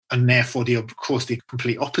And therefore, of course, the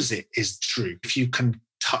complete opposite is true. If you can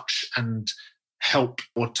touch and help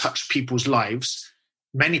or touch people's lives,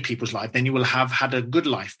 many people's lives, then you will have had a good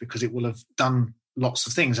life because it will have done lots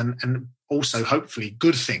of things and also hopefully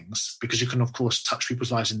good things, because you can, of course, touch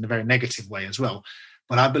people's lives in a very negative way as well.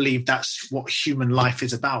 But I believe that's what human life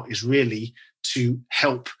is about, is really to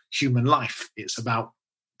help human life. It's about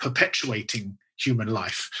perpetuating human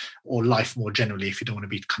life, or life more generally, if you don't want to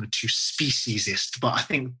be kind of too speciesist. But I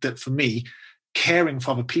think that for me, caring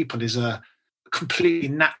for other people is a completely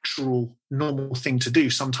natural, normal thing to do.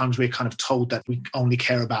 Sometimes we're kind of told that we only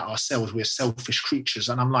care about ourselves. We're selfish creatures.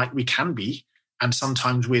 And I'm like, we can be. And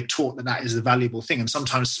sometimes we're taught that that is the valuable thing. And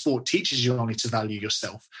sometimes sport teaches you only to value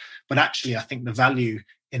yourself. But actually, I think the value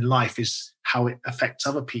in life is how it affects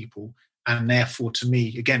other people. And therefore, to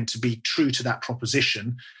me, again, to be true to that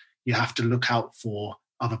proposition, you have to look out for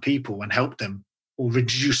other people and help them, or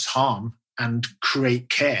reduce harm and create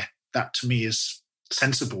care. That to me is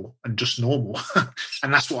sensible and just normal.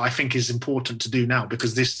 And that's what I think is important to do now,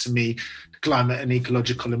 because this, to me, climate and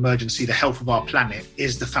ecological emergency, the health of our planet,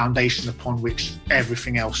 is the foundation upon which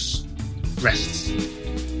everything else rests.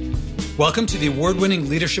 Welcome to the award-winning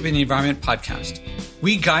Leadership in the Environment podcast.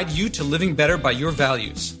 We guide you to living better by your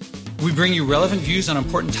values. We bring you relevant views on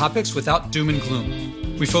important topics without doom and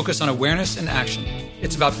gloom. We focus on awareness and action.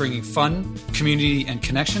 It's about bringing fun, community, and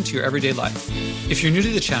connection to your everyday life. If you're new to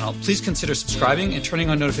the channel, please consider subscribing and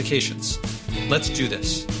turning on notifications. Let's do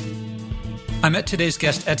this. I met today's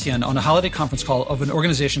guest, Etienne, on a holiday conference call of an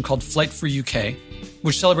organization called Flight Free UK,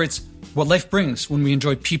 which celebrates what life brings when we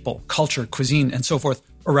enjoy people, culture, cuisine, and so forth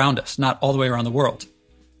around us, not all the way around the world.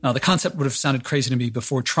 Now, the concept would have sounded crazy to me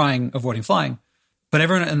before trying avoiding flying, but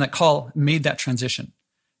everyone in that call made that transition.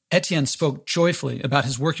 Etienne spoke joyfully about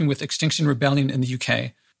his working with Extinction Rebellion in the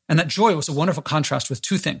UK, and that joy was a wonderful contrast with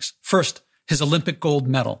two things. First, his Olympic gold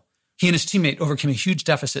medal. He and his teammate overcame a huge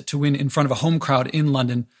deficit to win in front of a home crowd in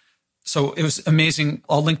London. So it was amazing.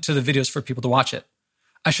 I'll link to the videos for people to watch it.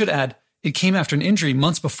 I should add, it came after an injury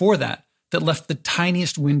months before that left the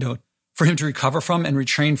tiniest window for him to recover from and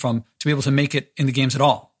retrain from to be able to make it in the games at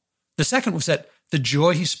all. The second was that the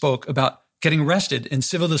joy he spoke about getting arrested in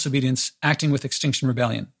civil disobedience, acting with Extinction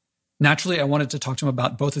Rebellion. Naturally, I wanted to talk to him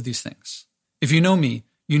about both of these things. If you know me,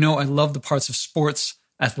 you know I love the parts of sports,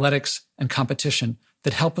 athletics, and competition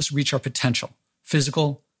that help us reach our potential,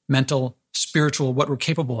 physical, mental, spiritual, what we're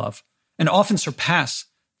capable of, and often surpass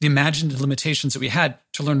the imagined limitations that we had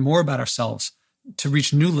to learn more about ourselves, to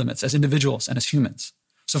reach new limits as individuals and as humans.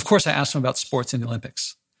 So of course I asked him about sports in the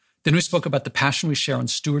Olympics. Then we spoke about the passion we share on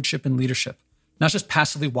stewardship and leadership, not just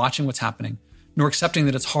passively watching what's happening, nor accepting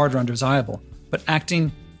that it's hard or undesirable, but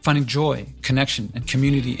acting, finding joy, connection, and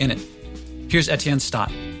community in it. Here's Etienne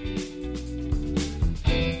Stott.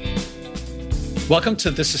 Welcome to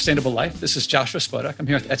The Sustainable Life. This is Joshua Spodek. I'm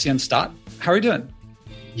here with Etienne Stott. How are you doing?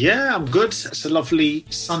 Yeah, I'm good. It's a lovely,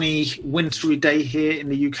 sunny, wintry day here in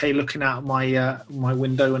the UK, looking out my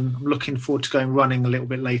window, and I'm looking forward to going running a little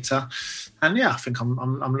bit later. And yeah, I think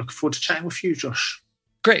I'm looking forward to chatting with you, Josh.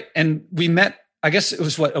 Great. And we met, I guess it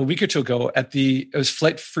was a week or two ago at it was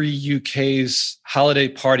Flight Free UK's holiday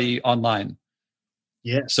party online.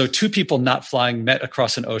 Yeah. So two people not flying met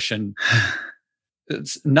across an ocean.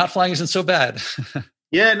 Not flying isn't so bad.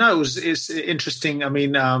 Yeah, no, it's interesting. I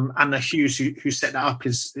mean, Anna Hughes, who set that up,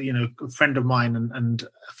 is a friend of mine, and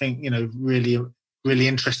I think really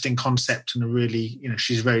interesting concept, and a really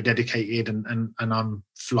she's very dedicated, and I'm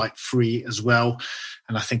flight free as well,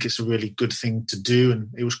 and I think it's a really good thing to do. And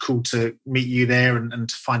it was cool to meet you there and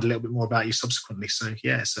to find a little bit more about you subsequently. So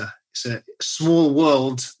yeah, it's a small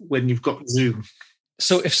world when you've got Zoom.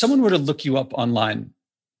 So if someone were to look you up online,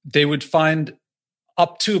 they would find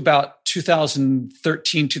up to about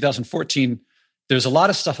 2013, 2014, there's a lot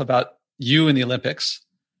of stuff about you in the Olympics.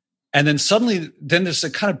 And then suddenly, there's a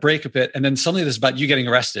kind of break a bit. And then suddenly there's about you getting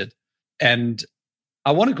arrested. And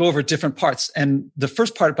I want to go over different parts. And the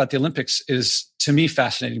first part about the Olympics is, to me,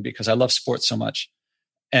 fascinating because I love sports so much.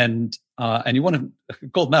 And you won a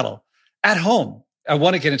gold medal at home. I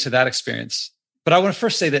want to get into that experience. But I want to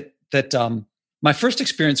first say that my first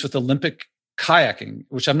experience with Olympic kayaking,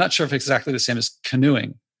 which I'm not sure if it's exactly the same as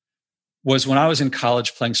canoeing, was when I was in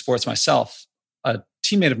college playing sports myself. A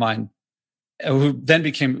teammate of mine, who then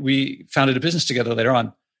we founded a business together later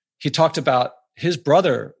on, he talked about his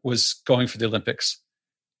brother was going for the Olympics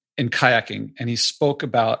in kayaking, and he spoke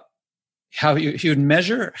about how he would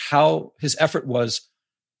measure how his effort was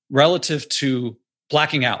relative to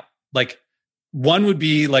blacking out. Like 1 would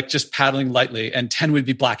be like just paddling lightly, and 10 would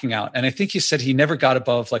be blacking out. And I think he said he never got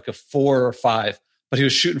above like a 4 or 5, but he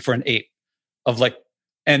was shooting for an 8 of like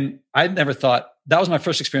And I never thought, that was my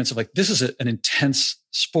first experience of like, this is an intense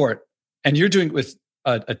sport. And you're doing it with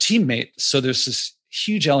a teammate. So there's this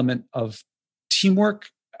huge element of teamwork.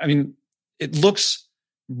 I mean, it looks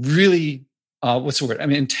really, what's the word? I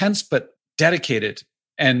mean, intense, but dedicated.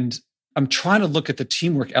 And I'm trying to look at the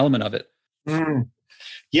teamwork element of it.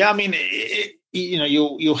 Yeah, I mean,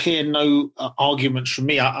 you'll hear no arguments from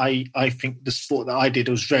me. I think the sport that I did,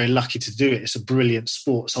 I was very lucky to do it. It's a brilliant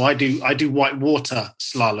sport. So I do whitewater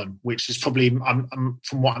slalom, which is probably, I'm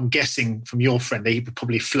from what I'm guessing from your friend, they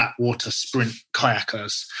probably flat water sprint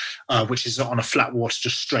kayakers, which is on a flat water,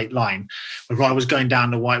 just straight line. Where I was going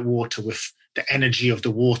down the whitewater with the energy of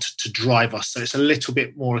the water to drive us. So it's a little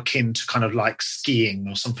bit more akin to kind of like skiing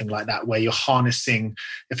or something like that, where you're harnessing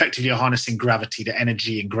gravity, the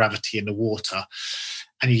energy and gravity in the water,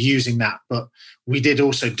 and you're using that. But we did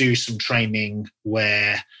also do some training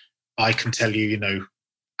where I can tell you,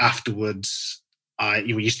 afterwards,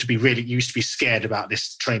 you used to be scared about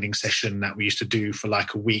this training session that we used to do for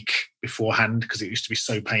like a week beforehand, because it used to be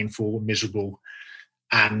so painful and miserable.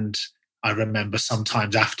 And I remember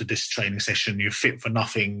sometimes after this training session, you're fit for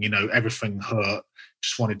nothing, everything hurt,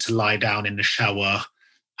 just wanted to lie down in the shower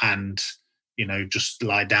and, just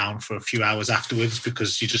lie down for a few hours afterwards,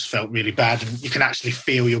 because you just felt really bad. And you can actually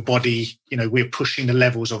feel your body, we're pushing the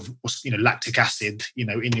levels of, lactic acid,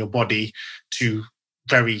 in your body to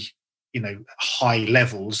very, high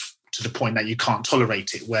levels, to the point that you can't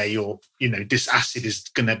tolerate it, where this acid is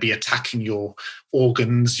going to be attacking your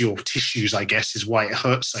organs, your tissues, I guess, is why it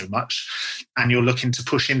hurts so much. And you're looking to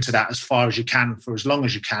push into that as far as you can for as long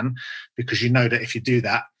as you can, because you know that if you do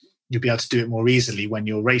that, you'll be able to do it more easily when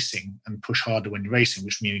you're racing, and push harder when you're racing,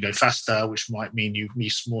 which means you go faster, which might mean you're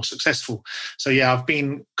more successful. So yeah, I've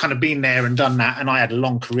been there and done that. And I had a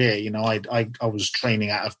long career. I was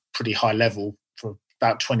training at a pretty high level for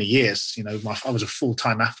about 20 years. I was a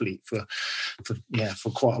full-time athlete for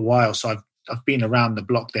quite a while. So I've been around the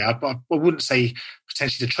block there. I wouldn't say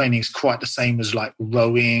potentially the training is quite the same as like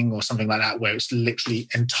rowing or something like that, where it's literally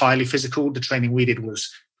entirely physical. The training we did was,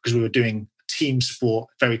 because we were doing team sport,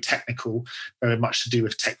 very technical, very much to do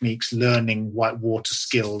with techniques, learning whitewater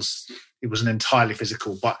skills. It was an entirely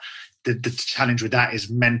physical, but the challenge with that is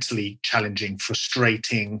mentally challenging,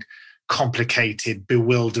 frustrating, complicated,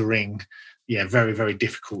 bewildering. Yeah, very, very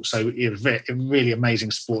difficult. So it was a really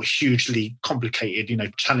amazing sport, hugely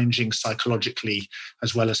complicated, challenging psychologically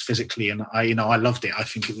as well as physically. And I loved it. I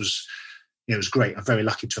think it was great. I'm very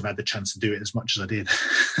lucky to have had the chance to do it as much as I did.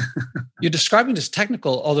 You're describing it as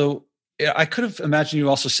technical, although I could have imagined you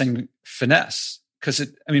also saying finesse, because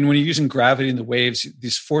when you're using gravity and the waves,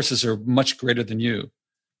 these forces are much greater than you.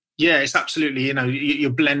 Yeah, it's absolutely,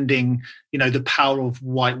 you're blending, the power of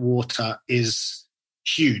white water is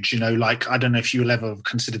huge. Like, I don't know if you'll ever have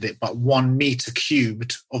considered it, but 1 meter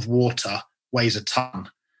cubed of water weighs a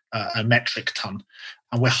ton, a metric ton.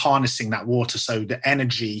 And we're harnessing that water. So the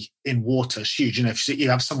energy in water is huge. If you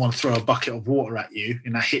have someone throw a bucket of water at you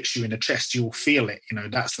and that hits you in the chest, you'll feel it.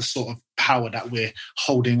 That's the sort of power that we're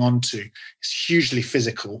holding on to. It's hugely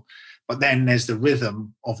physical. But then there's the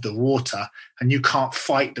rhythm of the water, and you can't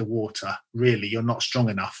fight the water, really. You're not strong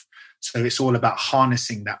enough. So it's all about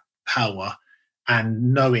harnessing that power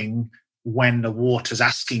and knowing when the water's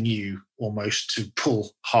asking you almost to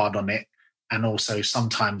pull hard on it. And also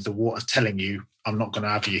sometimes the water's telling you, I'm not going to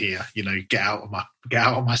have you here, get out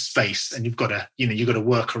of my space. And you've got to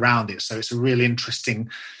work around it. So it's a really interesting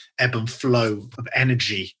ebb and flow of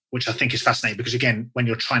energy, which I think is fascinating, because again, when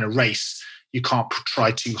you're trying to race, you can't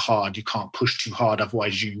try too hard. You can't push too hard.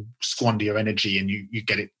 Otherwise you squander your energy and you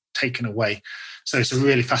get it taken away. So it's a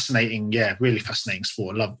really fascinating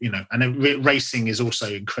sport. Love, and racing is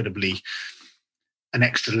also incredibly an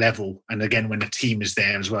extra level. And again, when the team is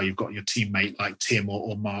there as well, you've got your teammate like Tim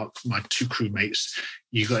or Mark, my 2 crewmates,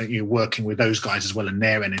 you're working with those guys as well and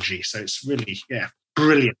their energy. So it's really,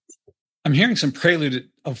 brilliant. I'm hearing some prelude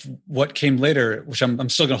of what came later, which I'm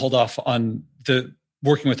still going to hold off on, the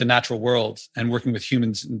working with the natural world and working with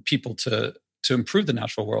humans and people to improve the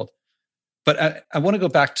natural world. But I want to go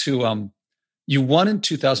back to, you won in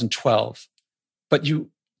 2012, but you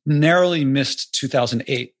narrowly missed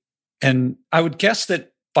 2008. And I would guess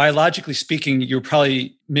that biologically speaking,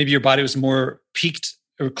 maybe your body was more peaked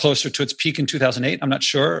or closer to its peak in 2008. I'm not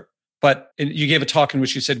sure. But you gave a talk in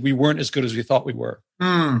which you said we weren't as good as we thought we were.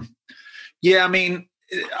 Yeah,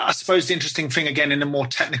 I suppose the interesting thing, again, in a more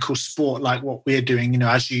technical sport like what we're doing,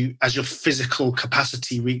 as your physical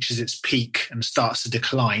capacity reaches its peak and starts to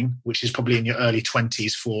decline, which is probably in your early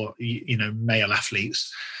 20s for, male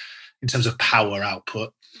athletes in terms of power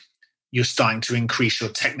output, you're starting to increase your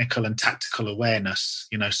technical and tactical awareness,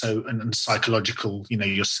 so and psychological,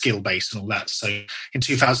 your skill base and all that. So in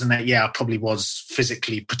 2008, I probably was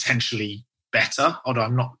physically potentially better, although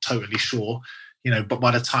I'm not totally sure, but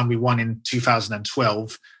by the time we won in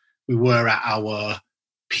 2012, we were at our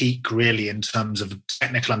peak really in terms of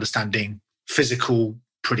technical understanding, physical,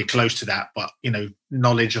 pretty close to that, but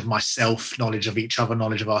knowledge of myself, knowledge of each other,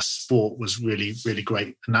 knowledge of our sport was really, really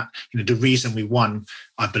great. And that, the reason we won,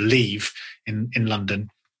 I believe, in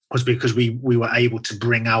London was because we were able to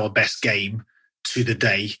bring our best game to the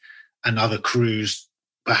day, and other crews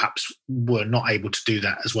perhaps were not able to do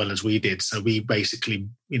that as well as we did. So we basically,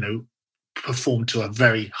 performed to a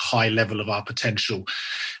very high level of our potential,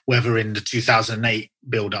 whether in the 2008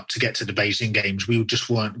 build up to get to the Beijing Games, we just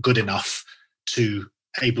weren't good enough to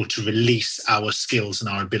able to release our skills and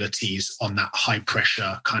our abilities on that high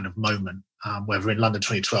pressure kind of moment. Whether in London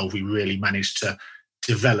 2012, we really managed to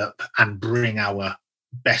develop and bring our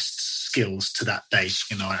best skills to that day,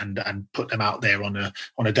 and put them out there on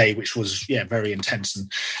a day which was, very intense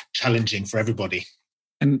and challenging for everybody.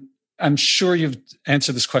 And I'm sure you've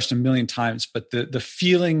answered this question a million times, but the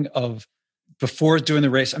feeling of before doing the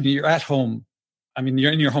race, you're at home,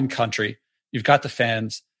 you're in your home country, you've got the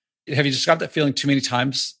fans. Have you described that feeling too many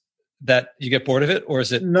times that you get bored of it, or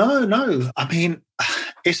is it? No.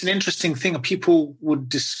 It's an interesting thing. People would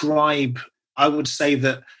describe, I would say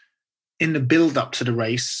that in the build up to the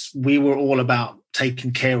race, we were all about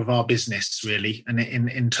taking care of our business, really. And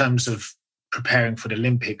in terms of preparing for the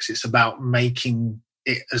Olympics, it's about making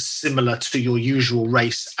it as similar to your usual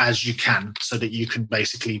race as you can, so that you can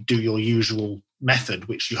basically do your usual method,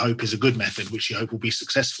 which you hope is a good method, which you hope will be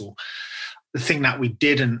successful. The thing that we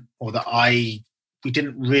didn't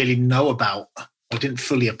really know about or didn't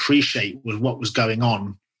fully appreciate was what was going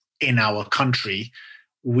on in our country.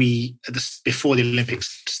 Before the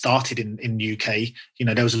Olympics started in UK,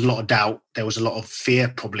 there was a lot of doubt. There was a lot of fear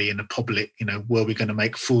probably in the public, were we going to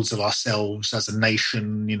make fools of ourselves as a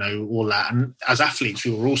nation, all that. And as athletes,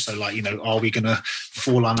 we were also like, are we going to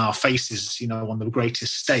fall on our faces, on the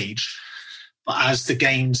greatest stage? But as the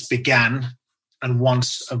games began, and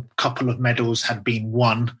once a couple of medals had been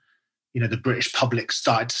won, the British public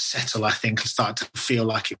started to settle, I think, and started to feel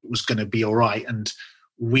like it was going to be all right. And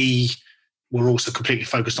we were also completely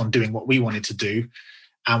focused on doing what we wanted to do.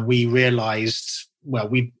 And we realised,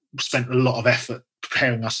 we spent a lot of effort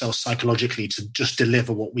preparing ourselves psychologically to just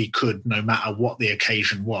deliver what we could, no matter what the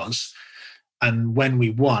occasion was. And when we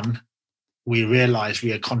won, we realised we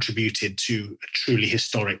had contributed to a truly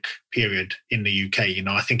historic period in the UK.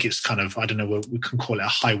 I think it's kind of, I don't know, we can call it a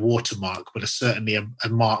high water mark, but it's certainly a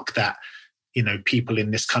mark that, people in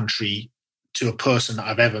this country, to a person that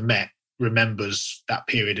I've ever met, remembers that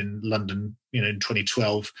period in London, in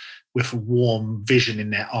 2012, with a warm vision in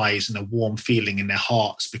their eyes and a warm feeling in their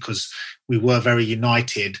hearts, because we were very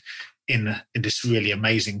united in this really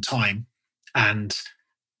amazing time. And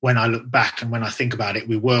when I look back and when I think about it,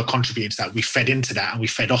 we were contributing to that. We fed into that and we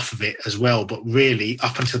fed off of it as well. But really,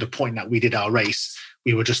 up until the point that we did our race,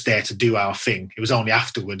 we were just there to do our thing. It was only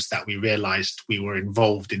afterwards that we realised we were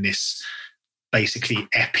involved in this basically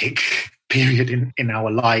epic period in our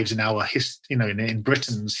lives, in our in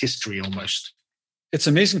Britain's history almost. It's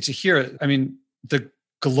amazing to hear it. The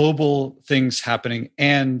global things happening,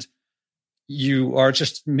 and you are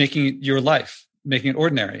just making your life, making it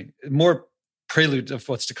ordinary. More prelude of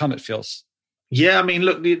what's to come, it feels. Yeah,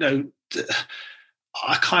 look,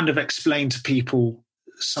 I kind of explain to people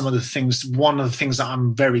some of the things. One of the things that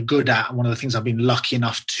I'm very good at, and one of the things I've been lucky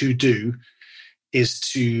enough to do, is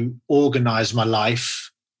to organize my life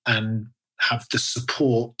and have the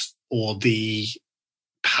support or the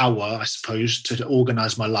power, I suppose, to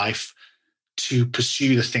organize my life to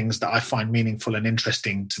pursue the things that I find meaningful and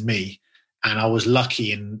interesting to me. And I was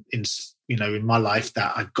lucky in my life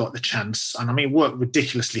that I got the chance, and worked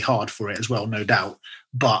ridiculously hard for it as well, no doubt.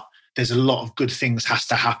 But there's a lot of good things has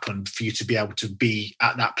to happen for you to be able to be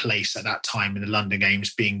at that place at that time in the London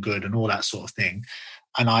Games, being good and all that sort of thing.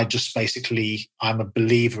 And I just basically, I'm a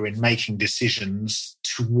believer in making decisions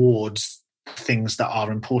towards things that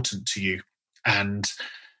are important to you. And,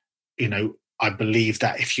 I believe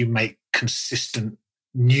that if you make consistent,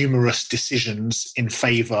 numerous decisions in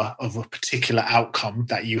favor of a particular outcome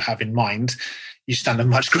that you have in mind, you stand a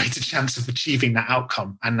much greater chance of achieving that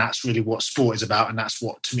outcome. And that's really what sport is about. And that's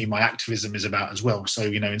what, to me, my activism is about as well. So,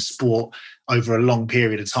 in sport, over a long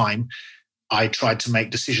period of time, I tried to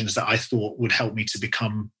make decisions that I thought would help me to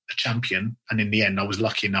become a champion. And in the end, I was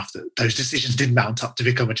lucky enough that those decisions did mount up to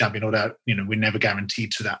become a champion, although, we're never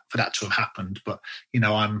guaranteed for that to have happened. But,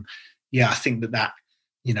 I think that,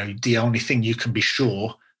 the only thing you can be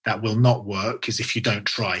sure that will not work is if you don't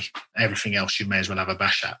try. Everything else you may as well have a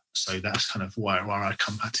bash at. So that's kind of where I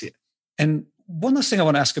come at it. And one last thing I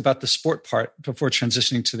want to ask about the sport part before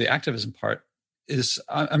transitioning to the activism part is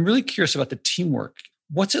I'm really curious about the teamwork.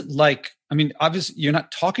 What's it like? I mean, obviously you're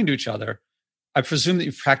not talking to each other. I presume that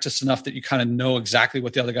you've practiced enough that you kind of know exactly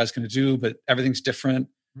what the other guy's going to do, but everything's different.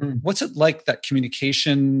 What's it like, that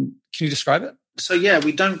communication? Can you describe it? So yeah,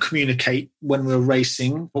 we don't communicate when we're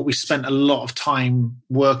racing, but we spent a lot of time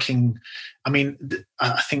working. I mean,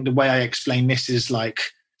 I think the way I explain this is like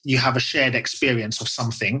you have a shared experience of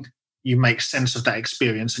something, you make sense of that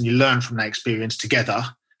experience and you learn from that experience together.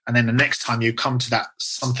 And then the next time you come to that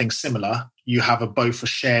something similar, you have both a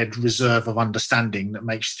shared reserve of understanding that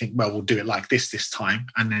makes you think, well, we'll do it like this time.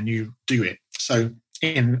 And then you do it. So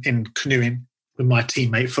in canoeing with my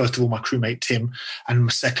teammate, first of all, my crewmate, Tim, and my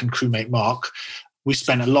second crewmate, Mark, we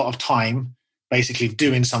spent a lot of time basically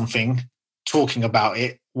doing something, talking about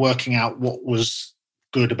it, working out what was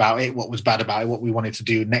good about it, what was bad about it, what we wanted to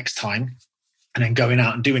do next time, and then going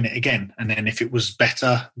out and doing it again. And then if it was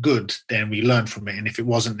better, good, then we learned from it. And if it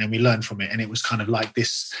wasn't, then we learned from it. And it was kind of like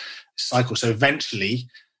this cycle. So eventually,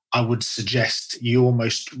 I would suggest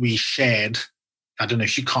we shared, I don't know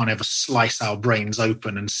if you can't ever slice our brains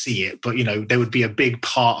open and see it, but, there would be a big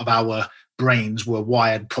part of our brains were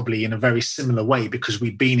wired probably in a very similar way because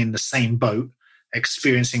we'd been in the same boat,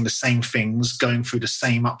 experiencing the same things, going through the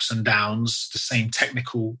same ups and downs, the same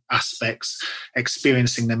technical aspects,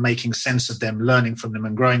 experiencing them, making sense of them, learning from them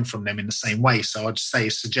and growing from them in the same way. So I'd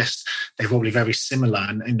suggest they're probably very similar.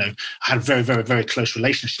 And, I had a very, very, very close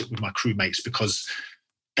relationship with my crewmates because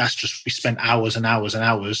we spent hours and hours and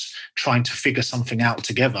hours trying to figure something out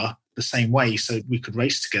together the same way so we could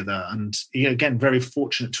race together. And again, very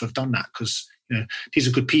fortunate to have done that because, these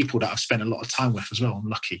are good people that I've spent a lot of time with as well. I'm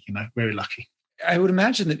lucky, very lucky. I would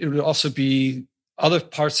imagine that it would also be other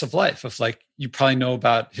parts of life of like, you probably know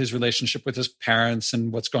about his relationship with his parents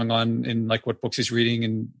and what's going on in like what books he's reading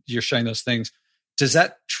and you're sharing those things. Does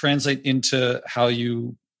that translate into how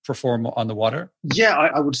you perform on the water? Yeah,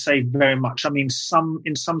 I would say very much. I mean,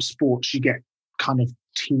 in some sports, you get kind of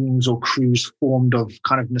teams or crews formed of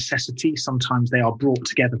kind of necessity. Sometimes they are brought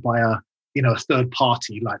together by a third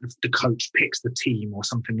party, like the coach picks the team or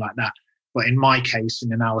something like that. But in my case,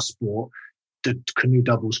 and in our sport, the canoe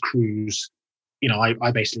doubles crews,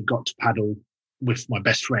 I basically got to paddle with my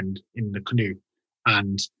best friend in the canoe.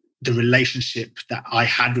 And the relationship that I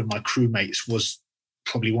had with my crewmates was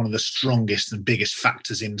probably one of the strongest and biggest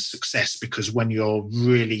factors in success, because when you're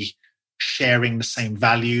really sharing the same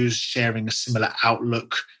values, sharing a similar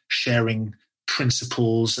outlook, sharing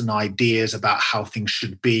principles and ideas about how things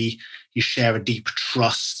should be, you share a deep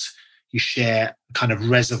trust, you share a kind of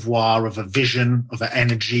reservoir of a vision, of an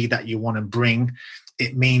energy that you want to bring.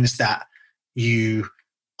 It means that you're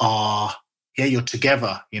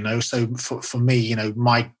together, So for me,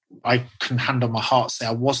 I can hand on my heart say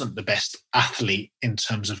I wasn't the best athlete in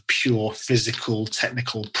terms of pure physical,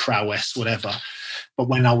 technical prowess, whatever. But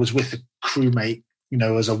when I was with a crewmate,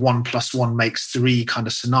 as a 1 + 1 makes 3 kind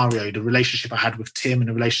of scenario, the relationship I had with Tim and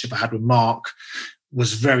the relationship I had with Mark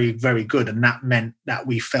was very, very good. And that meant that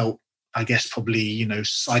we felt, I guess, probably,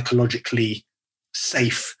 psychologically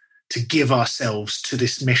safe to give ourselves to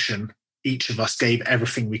this mission. Each of us gave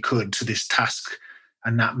everything we could to this task.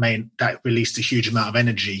 And that released a huge amount of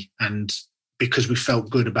energy. And because we felt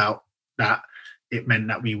good about that, it meant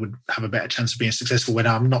that we would have a better chance of being successful. When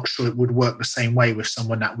I'm not sure it would work the same way with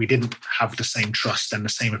someone that we didn't have the same trust and the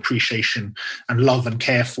same appreciation and love and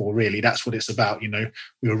care for, really. That's what it's about. We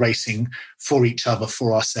were racing for each other,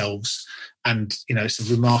 for ourselves. And, it's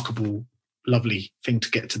a remarkable, lovely thing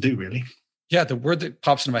to get to do, really. Yeah, the word that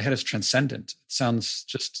pops into my head is transcendent. It sounds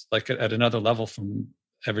just like at another level from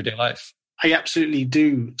everyday life. I absolutely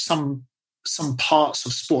do. Some parts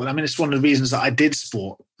of sport. I mean, it's one of the reasons that I did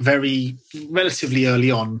sport relatively early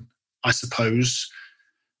on, I suppose.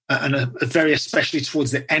 And very especially towards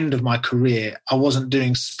the end of my career, I wasn't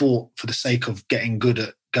doing sport for the sake of getting good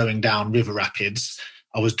at going down river rapids.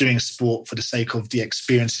 I was doing sport for the sake of the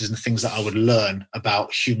experiences and things that I would learn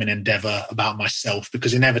about human endeavor, about myself,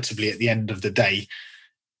 because inevitably at the end of the day,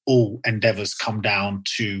 all endeavors come down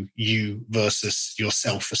to you versus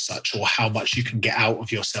yourself as such, or how much you can get out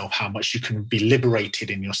of yourself, how much you can be liberated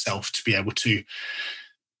in yourself to be able to,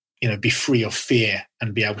 be free of fear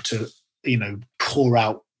and be able to, pour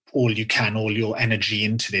out all you can, all your energy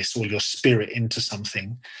into this, all your spirit into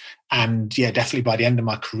something. And yeah, definitely by the end of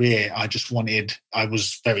my career, I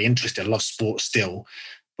was very interested. I love sport still,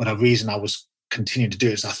 but the reason I was continuing to do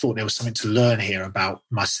it is I thought there was something to learn here about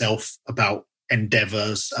myself, about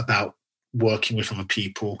endeavors, about working with other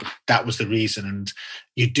people. That was the reason. And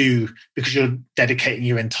you do, because you're dedicating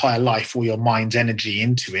your entire life or your mind's energy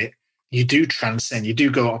into it, you do transcend, you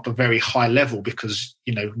do go up a very high level, because,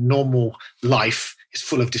 normal life is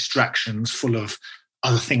full of distractions, full of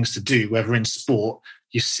other things to do. Whether in sport,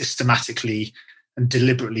 you systematically and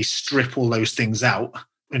deliberately strip all those things out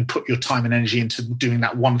and put your time and energy into doing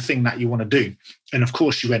that one thing that you want to do. And of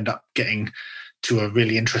course, you end up getting to a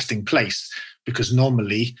really interesting place, because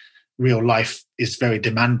normally real life is very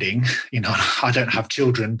demanding. I don't have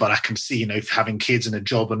children, but I can see, having kids and a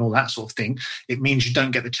job and all that sort of thing, it means you don't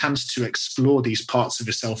get the chance to explore these parts of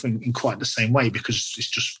yourself in quite the same way, because it's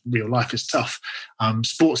just real life is tough.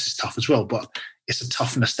 Sports is tough as well, but it's a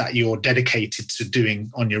toughness that you're dedicated to doing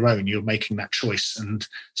on your own. You're making that choice. And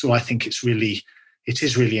so I think it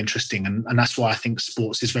is really interesting. And that's why I think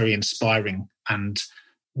sports is very inspiring and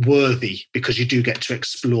worthy, because you do get to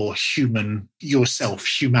explore humanity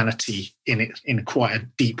in quite a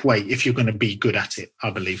deep way, if you're going to be good at it,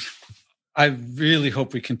 I believe. I really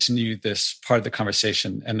hope we continue this part of the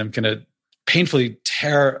conversation, and I'm going to painfully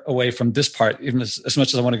tear away from this part, even as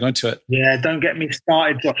much as I want to go into it. Yeah, don't get me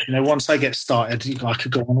started, Josh. Once I get started, I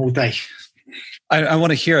could go on all day. I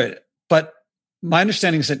want to hear it. But my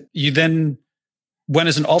understanding is that you then went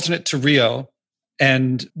as an alternate to Rio.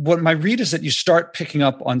 And what my read is that you start picking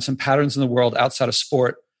up on some patterns in the world outside of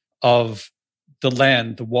sport, of the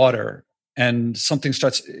land, the water, and something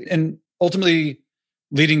starts, and ultimately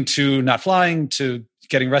leading to not flying, to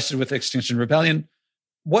getting arrested with Extinction Rebellion.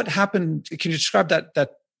 What happened? Can you describe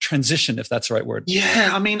that transition, if that's the right word?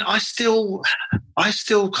 Yeah, I still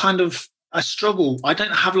kind of, I struggle. I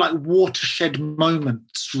don't have like watershed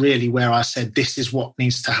moments really where I said, this is what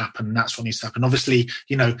needs to happen. That's what needs to happen. Obviously,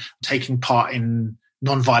 taking part in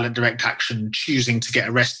non-violent direct action, choosing to get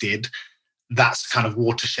arrested, that's kind of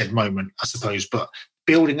watershed moment, I suppose. But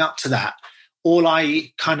building up to that, all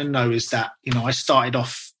I kind of know is that, I started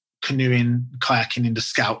off canoeing, kayaking in the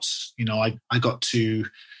Scouts. I got to,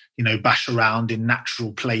 bash around in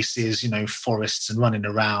natural places, forests, and running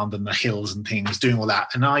around and the hills and things, doing all that.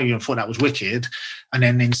 And I even thought that was wicked. And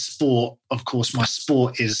then in sport, of course, my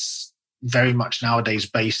sport is very much nowadays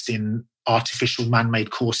based in artificial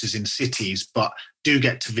man-made courses in cities, but do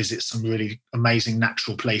get to visit some really amazing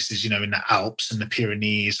natural places, in the Alps and the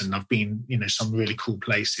Pyrenees. And I've been, some really cool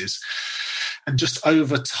places. And just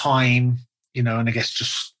over time, and I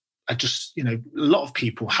guess a lot of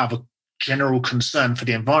people have a general concern for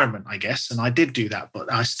the environment, I guess. And I did do that,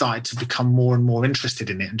 but I started to become more and more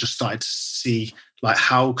interested in it, and just started to see, like,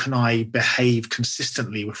 how can I behave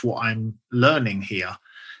consistently with what I'm learning here?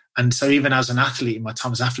 And so even as an athlete, in my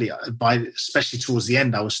time as an athlete, especially towards the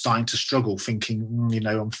end, I was starting to struggle, thinking,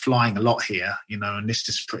 I'm flying a lot here, and this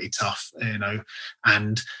is pretty tough,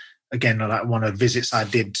 and again, like one of the visits I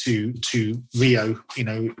did to Rio,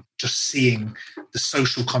 just seeing the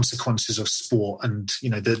social consequences of sport, and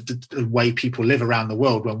the way people live around the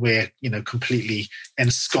world when we're completely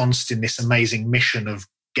ensconced in this amazing mission of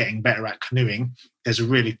getting better at canoeing.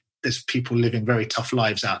 There's people living very tough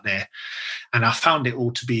lives out there, and I found it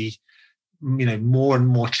all to be more and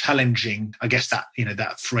more challenging. I guess that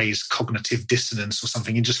that phrase, cognitive dissonance or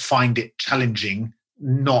something, you just find it challenging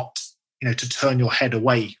not to turn your head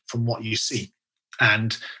away from what you see.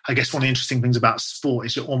 And I guess one of the interesting things about sport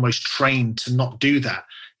is you're almost trained to not do that.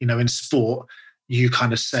 In sport, you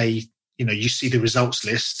kind of say, you see the results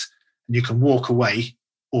list and you can walk away,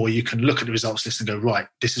 or you can look at the results list and go, right,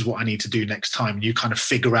 this is what I need to do next time. And you kind of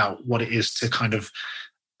figure out what it is to kind of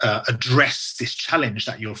address this challenge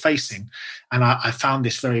that you're facing. And I found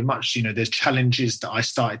this very much, there's challenges that I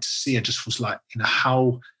started to see. I just was like,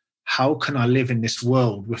 how can I live in this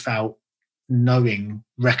world without knowing,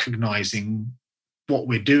 recognizing what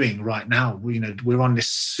we're doing right now? We're on this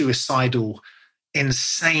suicidal,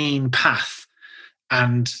 insane path.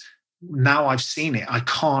 And now I've seen it. I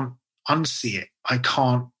can't unsee it. I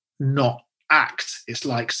can't not act. It's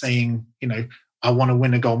like saying, I want to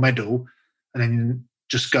win a gold medal, and then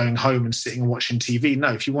just going home and sitting and watching TV.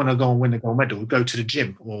 No, if you want to go and win a gold medal, go to the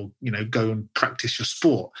gym, or, go and practice your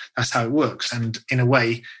sport. That's how it works. And in a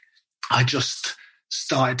way, I just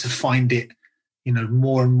started to find it,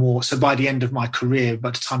 more and more. So by the end of my career, by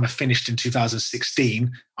the time I finished in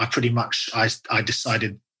 2016, I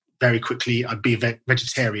decided very quickly I'd be a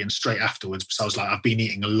vegetarian straight afterwards. So I was like, I've been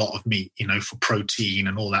eating a lot of meat, for protein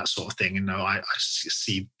and all that sort of thing. I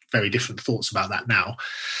see very different thoughts about that now.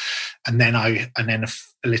 And then a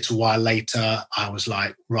little while later, I was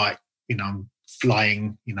like, right, I'm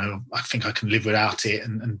flying, I think I can live without it,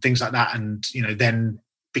 and things like that. And, then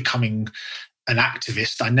becoming an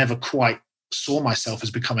activist, I never quite saw myself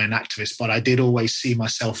as becoming an activist, but I did always see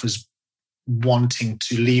myself as wanting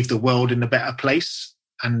to leave the world in a better place.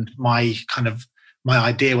 And my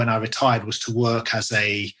idea when I retired was to work as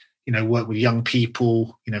work with young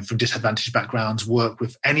people, from disadvantaged backgrounds, work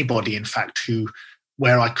with anybody, in fact,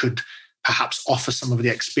 where I could perhaps offer some of the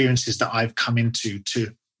experiences that I've come into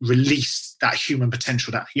to release that human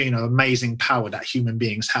potential, that, amazing power that human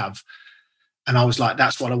beings have. And I was like,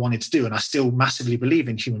 that's what I wanted to do. And I still massively believe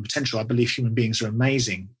in human potential. I believe human beings are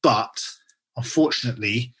amazing. But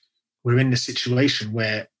unfortunately, we're in this situation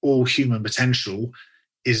where all human potential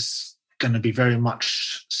is going to be very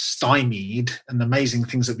much stymied, and the amazing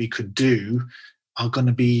things that we could do are going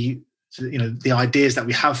to be, the ideas that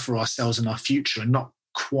we have for ourselves and our future are not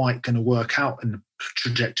quite going to work out in the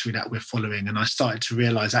trajectory that we're following. And I started to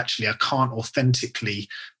realize, actually, I can't authentically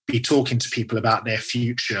be talking to people about their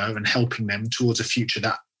future and helping them towards a future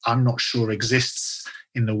that I'm not sure exists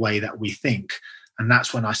in the way that we think. And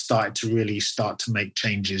that's when I started to make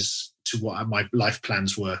changes to what my life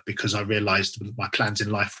plans were, because I realized my plans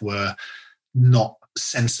in life were not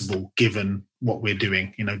sensible given what we're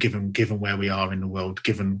doing, given where we are in the world,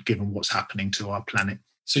 given what's happening to our planet.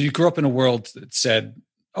 So you grew up in a world that said,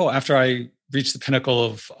 oh, after I reach the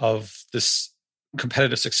pinnacle of this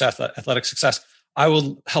competitive success, athletic success, I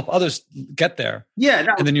will help others get there. Yeah.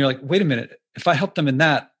 And then you're like, wait a minute, if I help them in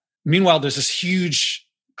that, meanwhile, there's this huge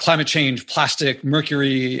climate change, plastic,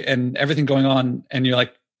 mercury, and everything going on. And you're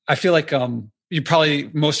like, I feel like you probably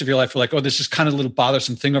most of your life were like, oh, there's just kind of a little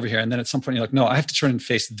bothersome thing over here. And then at some point you're like, no, I have to turn and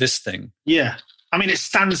face this thing. Yeah. I mean, it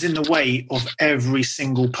stands in the way of every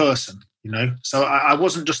single person, So I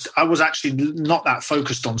was actually not that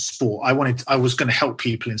focused on sport. I was going to help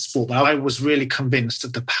people in sport, but I was really convinced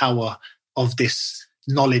of the power of this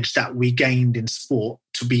knowledge that we gained in sport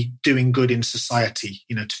to be doing good in society,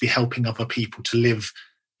 to be helping other people to live,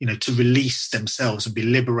 to release themselves and be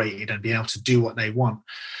liberated and be able to do what they want.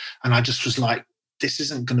 And I just was like, this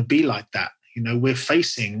isn't going to be like that. We're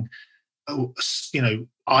facing,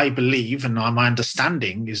 I believe, and my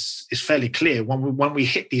understanding is fairly clear. When we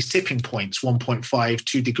hit these tipping points, 1.5,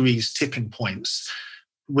 2 degrees tipping points,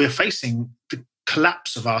 we're facing the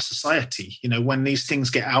collapse of our society. When these things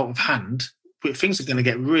get out of hand, things are going to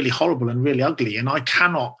get really horrible and really ugly. And I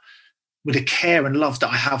cannot, with the care and love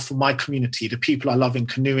that I have for my community, the people I love in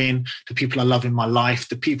canoeing, the people I love in my life,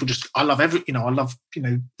 the people I love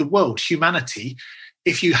the world, humanity.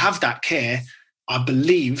 If you have that care, I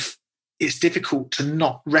believe it's difficult to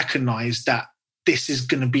not recognize that this is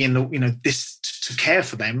going to be this to care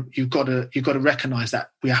for them. You've got to recognize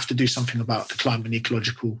that we have to do something about the climate and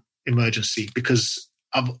ecological emergency, because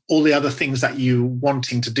of all the other things that you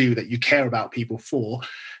wanting to do that you care about people for,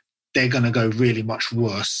 they're going to go really much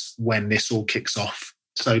worse when this all kicks off.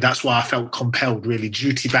 So that's why I felt compelled, really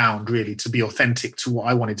duty bound, really, to be authentic to what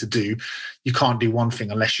I wanted to do. You can't do one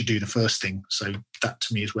thing unless you do the first thing. So that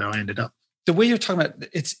to me is where I ended up. The way you're talking about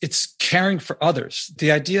it's caring for others.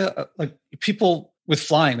 The idea, like people with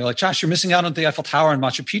flying, they're like, Josh, you're missing out on the Eiffel Tower and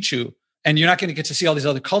Machu Picchu, and you're not going to get to see all these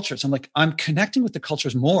other cultures. I'm like, I'm connecting with the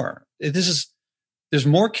cultures more. There's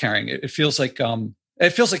more caring. It feels like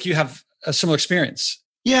you have a similar experience.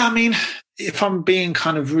 Yeah, I mean, if I'm being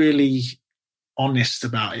kind of really honest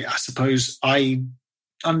about it, I suppose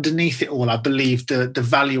underneath it all, I believe the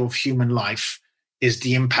value of human life is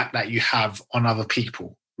the impact that you have on other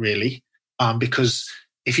people, really. Because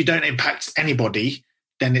if you don't impact anybody,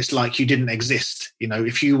 then it's like you didn't exist.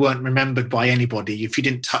 If you weren't remembered by anybody, if you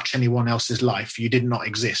didn't touch anyone else's life, you did not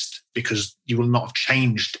exist, because you will not have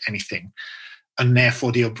changed anything. And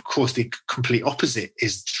therefore, of course, the complete opposite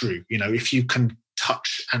is true. If you can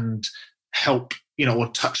touch and help, or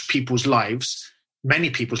touch people's lives,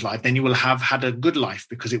 many people's lives, then you will have had a good life,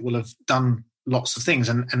 because it will have done lots of things,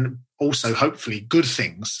 and also hopefully good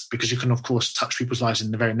things, because you can, of course, touch people's lives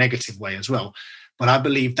in a very negative way as well. But I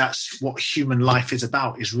believe that's what human life is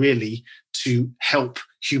about, is really to help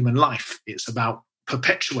human life. It's about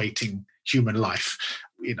perpetuating human life,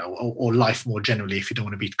 or life more generally, if you don't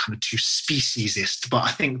want to be kind of too speciesist. But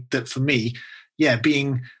I think that for me,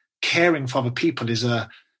 caring for other people is a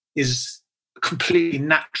completely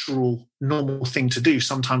natural, normal thing to do.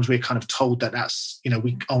 Sometimes we're kind of told that that's,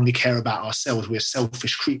 we only care about ourselves. We're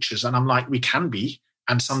selfish creatures. And I'm like, we can be.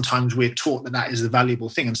 And sometimes we're taught that is the valuable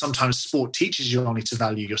thing. And sometimes sport teaches you only to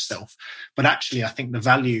value yourself. But actually, I think the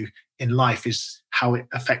value in life is how it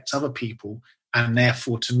affects other people. And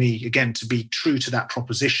therefore, to me, again, to be true to that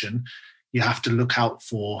proposition, you have to look out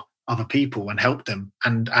for other people and help them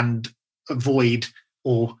and avoid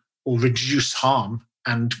or reduce harm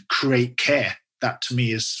and create care. That to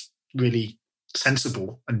me is really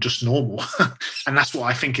sensible and just normal. And that's what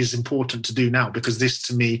I think is important to do now, because this,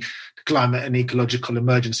 to me, the climate and ecological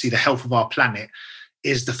emergency, the health of our planet,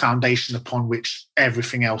 is the foundation upon which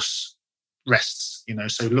everything else rests,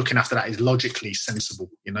 so looking after that is logically sensible.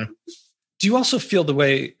 Do you also feel the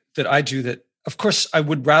way that I do, that of course I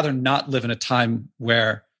would rather not live in a time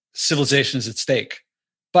where civilization is at stake,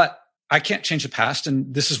 but I can't change the past,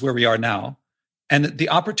 and this is where we are now, and the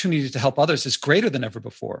opportunity to help others is greater than ever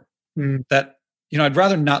before. That, I'd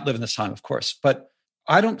rather not live in this time, of course, but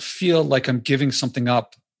I don't feel like I'm giving something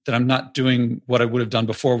up, that I'm not doing what I would have done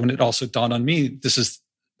before, when it also dawned on me, this is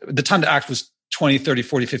the time to act was 20, 30,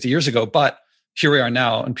 40, 50 years ago, but here we are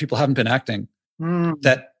now, and people haven't been acting.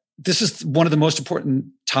 That this is one of the most important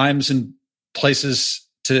times and places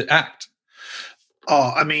to act.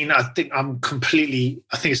 Oh, I mean, I think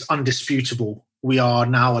it's undisputable. We are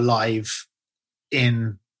now alive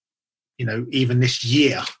in, even this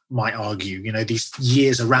year, might argue, these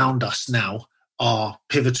years around us now are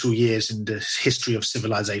pivotal years in the history of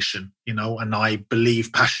civilization, and I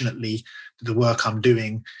believe passionately that the work I'm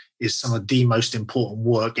doing is some of the most important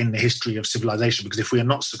work in the history of civilization, because if we are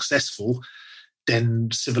not successful, then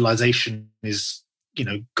civilization is,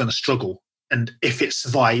 going to struggle. And if it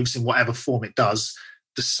survives in whatever form it does,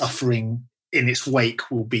 the suffering in its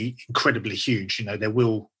wake will be incredibly huge. There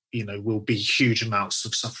will be huge amounts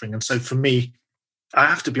of suffering. And so for me, I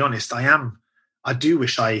have to be honest, I do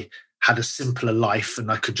wish I had a simpler life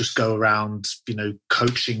and I could just go around,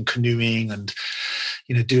 coaching, canoeing and,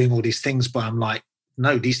 doing all these things. But I'm like,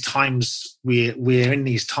 no, these times we're in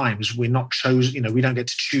these times, we're not chosen, we don't get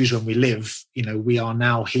to choose when we live. We are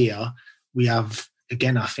now here. We have,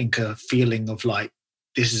 again, I think a feeling of like,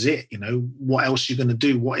 this is it, what else are you going to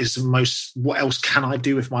do? What else can I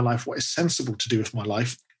do with my life? What is sensible to do with my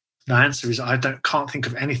life? The answer is can't think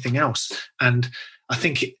of anything else. And I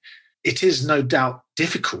think it is no doubt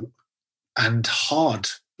difficult and hard.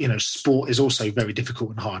 Sport is also very difficult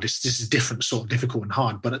and hard. This is a different sort of difficult and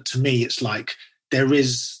hard. But to me, it's like there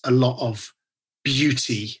is a lot of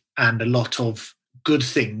beauty and a lot of good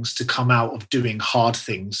things to come out of doing hard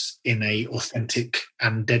things in a authentic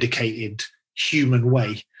and dedicated human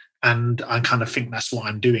way. And I kind of think that's what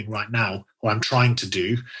I'm doing right now, or I'm trying to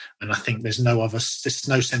do. And I think there's no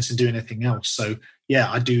sense in doing anything else. So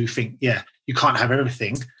yeah, I do think, you can't have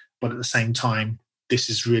everything, but at the same time, this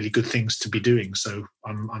is really good things to be doing. So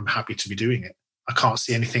I'm happy to be doing it. I can't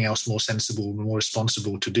see anything else more sensible, more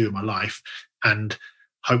responsible to do in my life. And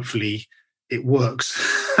hopefully it works.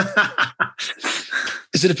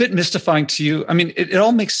 Is it a bit mystifying to you? I mean, it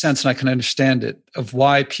all makes sense, and I can understand it, of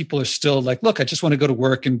why people are still like, look, I just want to go to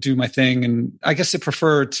work and do my thing. And I guess they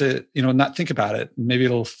prefer to, not think about it. Maybe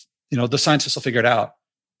it'll, the scientists will figure it out.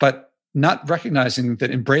 But not recognizing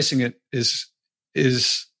that embracing it is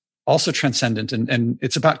also transcendent, and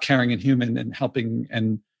it's about caring and human and helping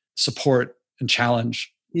and support and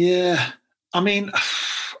challenge. Yeah. I mean,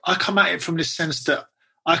 I come at it from this sense that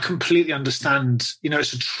I completely understand,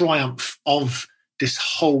 it's a triumph of this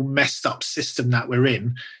whole messed up system that we're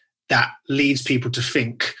in that leads people to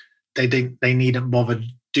think they needn't bother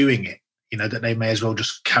doing it, that they may as well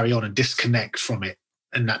just carry on and disconnect from it,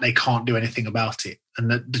 and that they can't do anything about it.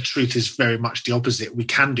 And that the truth is very much the opposite. We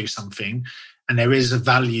can do something, and there is a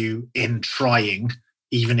value in trying,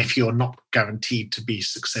 even if you're not guaranteed to be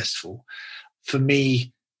successful. For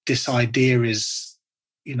me, this idea is,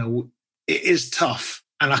 it is tough.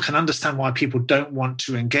 And I can understand why people don't want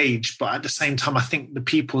to engage. But at the same time, I think the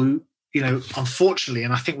people who, unfortunately,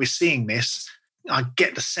 and I think we're seeing this, I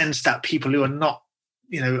get the sense that people who are not,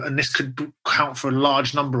 and this could count for a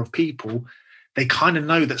large number of people, they kind of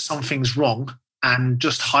know that something's wrong, and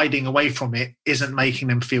just hiding away from it isn't making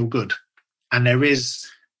them feel good. And there is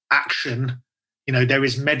action, there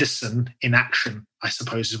is medicine in action, I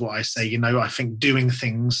suppose is what I say. I think doing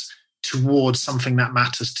things towards something that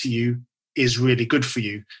matters to you is really good for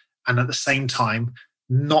you. And at the same time,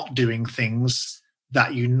 not doing things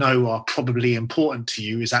that are probably important to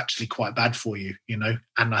you is actually quite bad for you,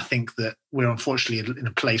 And I think that we're unfortunately in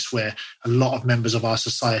a place where a lot of members of our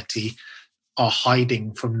society are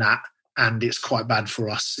hiding from that, and it's quite bad for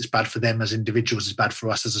us. It's bad for them as individuals. It's bad for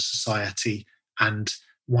us as a society. And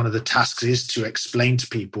one of the tasks is to explain to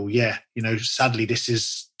people, sadly, this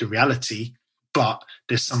is the reality, but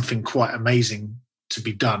there's something quite amazing to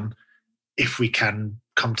be done if we can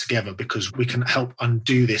come together, because we can help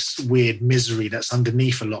undo this weird misery that's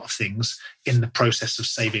underneath a lot of things in the process of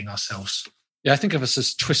saving ourselves. Yeah, I think of us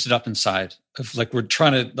as twisted up inside, of like we're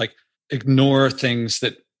trying to ignore things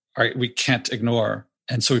that we can't ignore.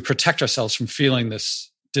 And so we protect ourselves from feeling this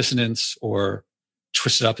dissonance or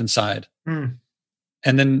twisted up inside. And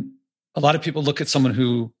then a lot of people look at someone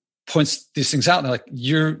who points these things out and they're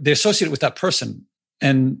like, they associate it with that person.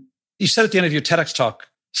 And you said at the end of your TEDx talk,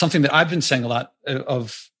 something that I've been saying a lot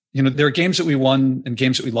of, there are games that we won and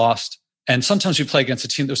games that we lost. And sometimes we play against a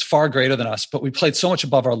team that was far greater than us, but we played so much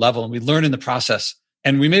above our level and we learned in the process.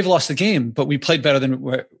 And we may have lost the game, but we played better than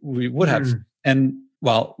we would have. And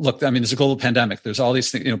well, look, I mean, there's a global pandemic. There's all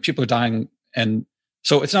these things, people are dying. And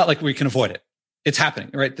so it's not like we can avoid it. It's happening,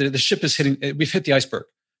 right? The ship is we've hit the iceberg.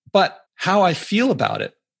 But how I feel about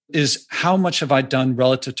it is how much have I done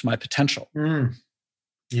relative to my potential?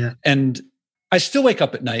 Yeah. And I still wake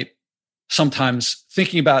up at night sometimes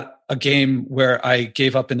thinking about a game where I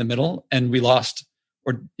gave up in the middle and we lost,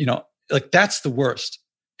 or, that's the worst.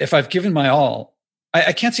 If I've given my all,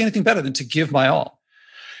 I can't see anything better than to give my all.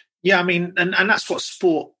 Yeah. I mean, and that's what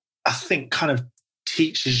sport, I think, kind of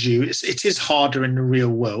teaches you. It is harder in the real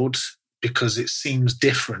world because it seems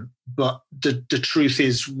different, but the truth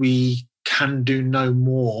is we can do no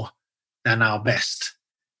more than our best.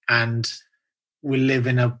 And we live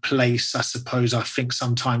in a place, I suppose, I think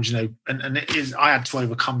sometimes, and it is, I had to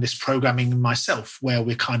overcome this programming myself where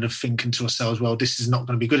we're kind of thinking to ourselves, well, this is not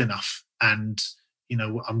going to be good enough. And,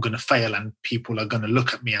 I'm going to fail and people are going to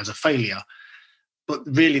look at me as a failure. But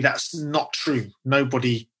really, that's not true.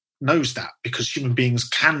 Nobody knows that because human beings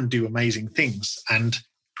can do amazing things. And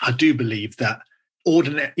I do believe that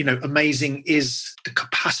amazing is the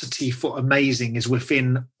capacity for amazing is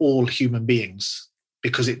within all human beings,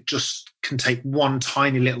 because it just can take one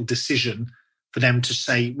tiny little decision for them to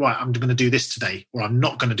say, right, I'm going to do this today, or I'm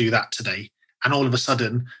not going to do that today. And all of a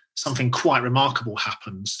sudden, something quite remarkable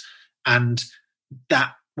happens. And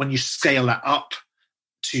that, when you scale that up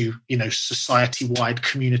to, society-wide,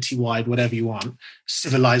 community-wide, whatever you want,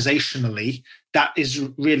 civilizationally, that is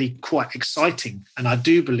really quite exciting. And I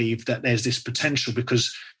do believe that there's this potential,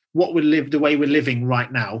 because the way we're living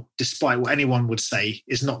right now, despite what anyone would say,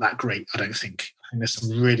 is not that great, I don't think. I think there's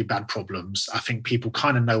some really bad problems. I think people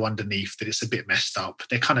kind of know underneath that it's a bit messed up.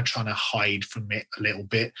 They're kind of trying to hide from it a little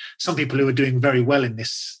bit. Some people who are doing very well in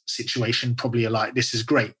this situation probably are like, this is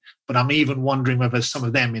great. But I'm even wondering whether some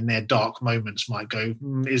of them in their dark moments might go,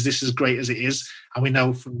 is this as great as it is? And we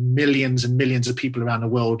know from millions and millions of people around the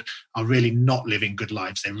world are really not living good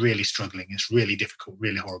lives. They're really struggling. It's really difficult,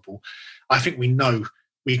 really horrible. I think we know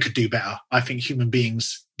we could do better. I think human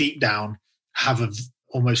beings deep down have a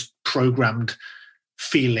almost programmed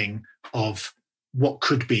feeling of what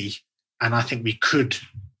could be. And I think we could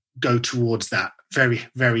go towards that very,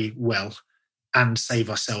 very well and save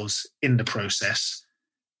ourselves in the process.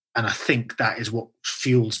 And I think that is what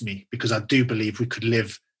fuels me, because I do believe we could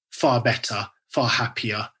live far better, far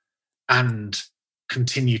happier, and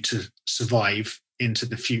continue to survive into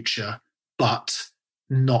the future, but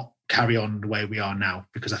not carry on the way we are now,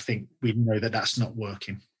 because I think we know that that's not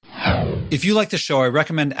working. If you like the show, I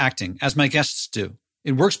recommend acting, as my guests do.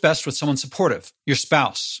 It works best with someone supportive, your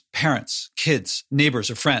spouse, parents, kids, neighbors,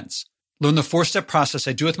 or friends. Learn the 4-step process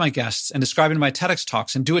I do with my guests and describe it in my TEDx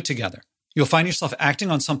talks, and do it together. You'll find yourself acting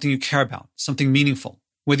on something you care about, something meaningful.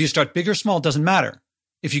 Whether you start big or small doesn't matter.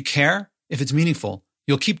 If you care, if it's meaningful,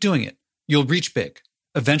 you'll keep doing it. You'll reach big.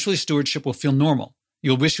 Eventually, stewardship will feel normal.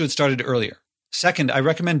 You'll wish you had started earlier. Second, I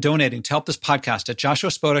recommend donating to help this podcast at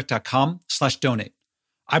joshuaspodek.com/donate.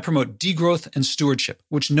 I promote degrowth and stewardship,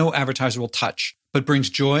 which no advertiser will touch, but brings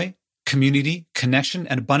joy, community, connection,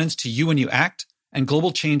 and abundance to you when you act, and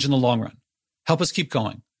global change in the long run. Help us keep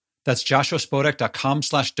going. That's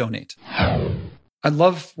joshuaspodek.com/donate. I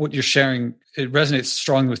love what you're sharing. It resonates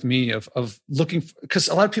strongly with me of looking, because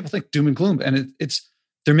a lot of people think doom and gloom, and it's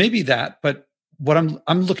there may be that, but what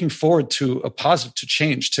I'm looking forward to a positive, to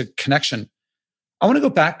change, to connection. I want to go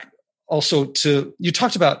back also to, you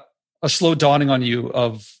talked about a slow dawning on you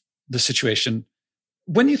of the situation.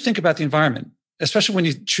 When you think about the environment, especially when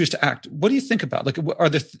you choose to act, what do you think about? Like, are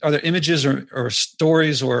there images or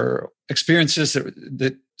stories or experiences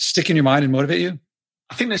that stick in your mind and motivate you?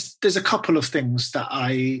 I think there's a couple of things that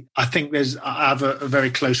I think I have a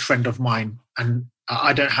very close friend of mine, and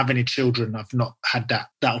I don't have any children. I've not had that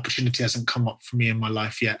opportunity hasn't come up for me in my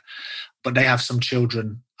life yet, but they have some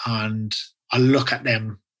children, and I look at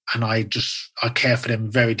them and I care for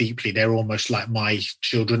them very deeply. They're almost like my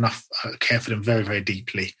children. I care for them very, very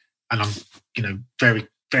deeply. And I'm, very,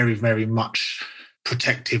 very, very much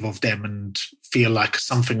protective of them and feel like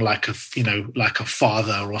something like a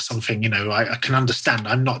father or something. I can understand.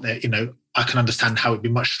 I'm not there. I can understand how it'd be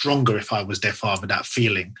much stronger if I was their father, that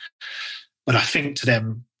feeling. But I think to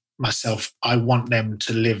them, myself, I want them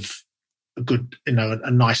to live a good,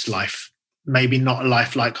 a nice life. maybe not a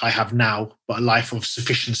life like I have now, but a life of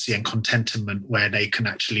sufficiency and contentment where they can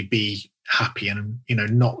actually be happy and,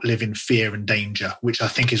 not live in fear and danger, which I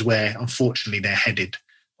think is where, unfortunately, they're headed,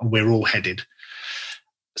 and we're all headed.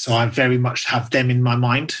 So I very much have them in my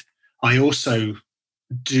mind. I also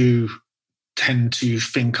do tend to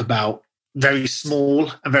think about very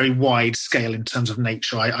small and very wide scale in terms of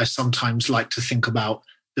nature. I sometimes like to think about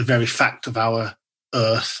the very fact of our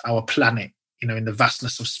Earth, our planet, in the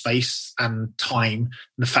vastness of space and time,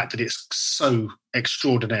 and the fact that it's so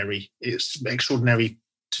extraordinary. It's extraordinary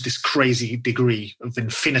to this crazy degree of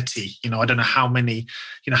infinity. I don't know how many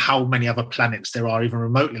other planets there are even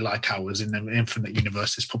remotely like ours in the infinite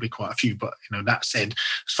universe. There's probably quite a few, but that said,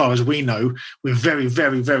 as far as we know, we're very,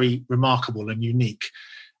 very, very remarkable and unique.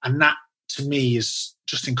 And that, to me, is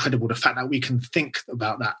just incredible. The fact that we can think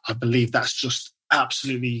about that, I believe that's just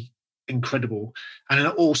absolutely incredible. And then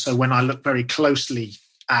also, when I look very closely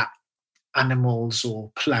at animals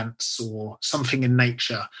or plants or something in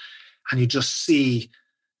nature, and you just see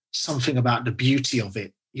something about the beauty of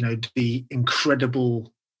it, the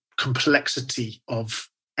incredible complexity of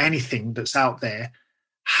anything that's out there.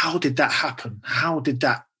 How did that happen? How did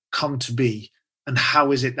that come to be? And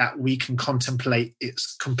how is it that we can contemplate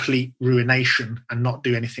its complete ruination and not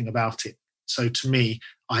do anything about it? So to me,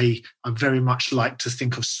 I very much like to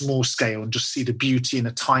think of small scale and just see the beauty in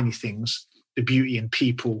the tiny things, the beauty in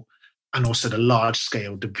people, and also the large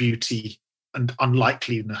scale, the beauty and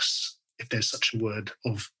unlikeliness, if there's such a word,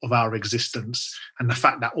 of our existence. And the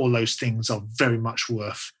fact that all those things are very much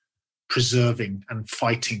worth preserving and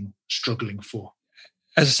fighting, struggling for.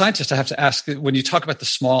 As a scientist, I have to ask, when you talk about the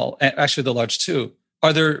small, actually the large too,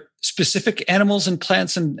 are there specific animals and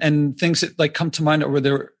plants and things that come to mind? Or were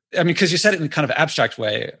there, because you said it in a kind of abstract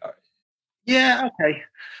way. Yeah, okay.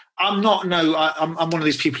 I'm one of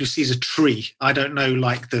these people who sees a tree. I don't know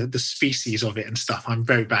the species of it and stuff. I'm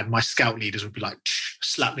very bad. My scout leaders would be like,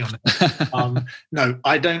 slap me on it. No,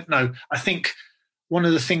 I don't know. I think one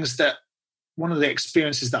of the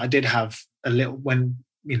experiences that I did have when,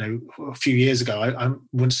 a few years ago, I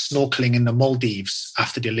went snorkeling in the Maldives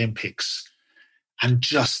after the Olympics, and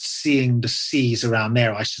just seeing the seas around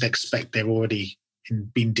there, I should expect they're already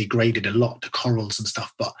been degraded a lot, the corals and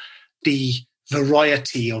stuff, but the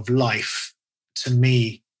variety of life, to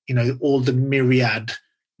me, all the myriad,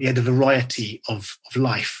 the variety of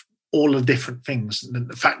life, all the different things, and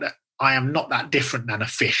the fact that I am not that different than a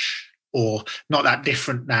fish or not that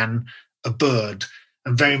different than a bird,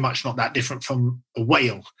 and very much not that different from a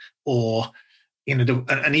whale or,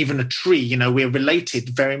 and even a tree. We're related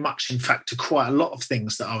very much, in fact, to quite a lot of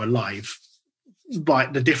things that are alive,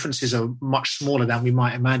 but the differences are much smaller than we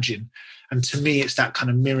might imagine. And to me, it's that kind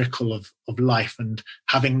of miracle of life. And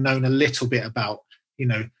having known a little bit about,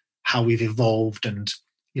 how we've evolved and,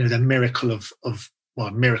 the miracle of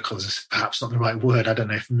miracles is perhaps not the right word. I don't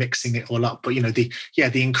know if mixing it all up, but, the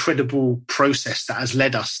incredible process that has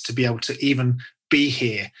led us to be able to even be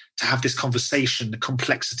here, to have this conversation, the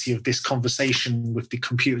complexity of this conversation with the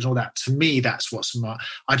computers and all that. To me, that's what's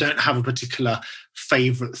I don't have a particular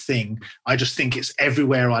favorite thing. I just think it's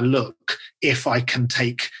everywhere I look, if I can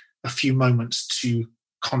take a few moments to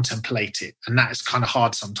contemplate it. And that is kind of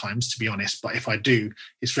hard sometimes, to be honest. But if I do,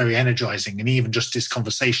 it's very energizing. And even just this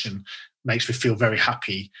conversation makes me feel very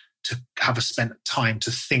happy to have spent time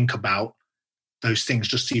to think about those things,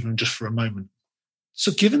 just for a moment.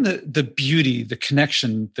 So given the beauty, the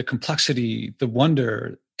connection, the complexity, the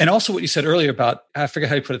wonder, and also what you said earlier about, I forget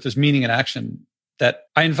how you put it, there's meaning in action, that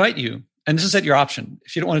I invite you, and this is at your option.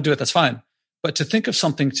 If you don't want to do it, that's fine. But to think of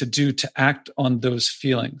something to do to act on those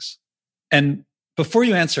feelings. And before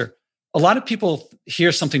you answer, a lot of people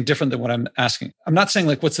hear something different than what I'm asking. I'm not saying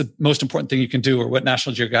what's the most important thing you can do or what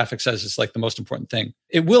National Geographic says is the most important thing.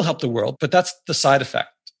 It will help the world, but that's the side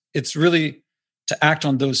effect. It's really to act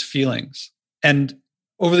on those feelings. And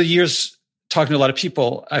over the years, talking to a lot of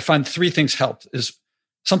people, I find three things help: is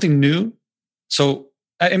something new. So,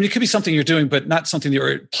 it could be something you're doing, but not something that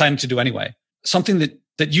you're planning to do anyway. Something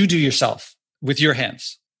that you do yourself with your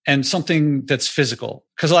hands, and something that's physical.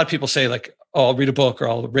 Because a lot of people say oh, I'll read a book or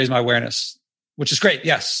I'll raise my awareness, which is great.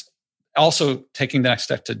 Yes. Also taking the next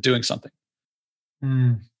step to doing something.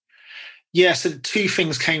 Yeah. So two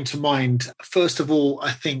things came to mind. First of all,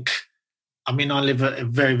 I think, I live a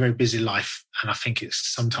very, very busy life, and I think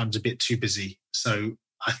it's sometimes a bit too busy. So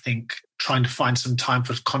I think trying to find some time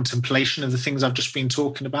for contemplation of the things I've just been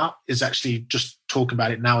talking about is actually, just talking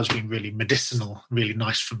about it now has been really medicinal, really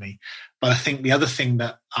nice for me. But I think the other thing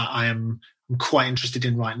that I'm quite interested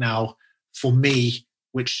in right now, for me,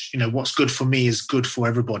 which, you know, what's good for me is good for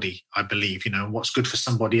everybody, I believe. You know, what's good for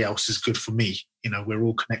somebody else is good for me. You know, we're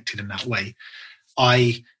all connected in that way.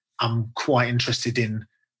 I am quite interested in,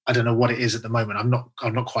 I don't know what it is at the moment.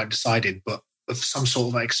 I'm not quite decided, but of some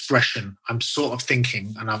sort of expression. I'm sort of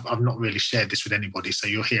thinking, and I've not really shared this with anybody, so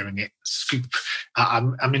you're hearing it. Scoop.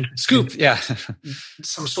 I'm in Scoop, yeah.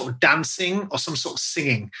 Some sort of dancing or some sort of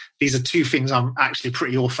singing. These are two things I'm actually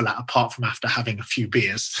pretty awful at, apart from after having a few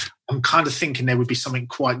beers. I'm kind of thinking there would be something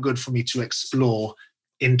quite good for me to explore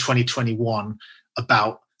in 2021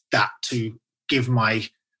 about that, to give my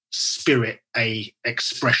spirit a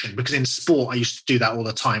expression, because in sport I used to do that all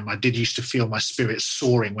the time. I did used to feel my spirit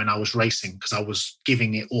soaring when I was racing because I was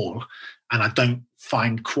giving it all, and I don't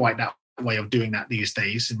find quite that way of doing that these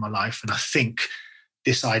days in my life. And I think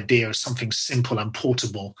this idea of something simple and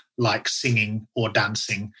portable like singing or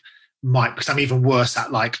dancing might, because I'm even worse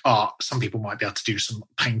at like art. Some people might be able to do some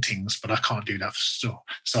paintings, but I can't do that for sure.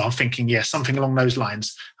 So I'm thinking, yeah, something along those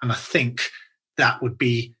lines. And I think that would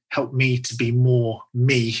help me to be more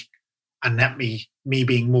me, and that me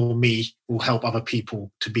being more me will help other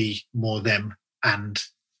people to be more them, and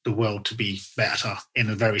the world to be better in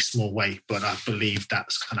a very small way. But I believe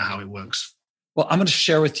that's kind of how it works. Well, I'm going to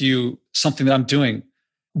share with you something that I'm doing.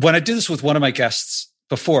 When I did this with one of my guests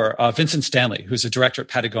before, Vincent Stanley, who's a director at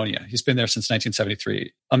Patagonia. He's been there since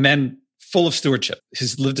 1973, a man full of stewardship.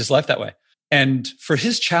 He's lived his life that way. And for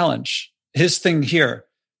his challenge, his thing here,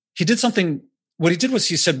 he did something. What he did was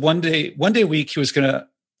he said one day a week, he was going to,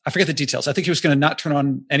 I forget the details. I think he was going to not turn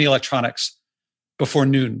on any electronics before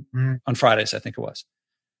noon on Fridays, I think it was.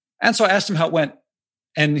 And so I asked him how it went.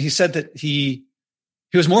 And he said that he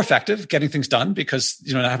was more effective getting things done because,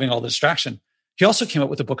 you know, not having all the distraction. He also came up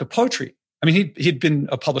with a book of poetry. I mean, he'd been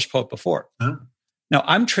a published poet before. Now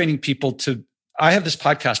I'm training people I have this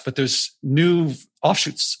podcast, but there's new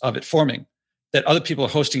offshoots of it forming that other people are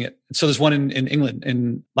hosting it. So there's one in England,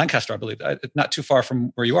 in Lancaster, I believe, not too far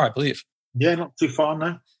from where you are, I believe. Yeah, not too far,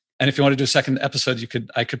 no. And if you want to do a second episode,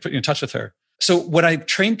 I could put you in touch with her. So when I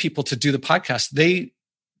train people to do the podcast, they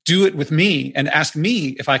do it with me and ask me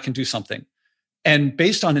if I can do something. And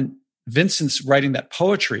based on Vincent's writing that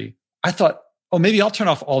poetry, I thought, oh, maybe I'll turn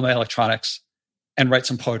off all my electronics and write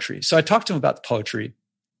some poetry. So I talked to him about the poetry,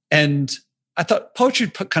 and I thought poetry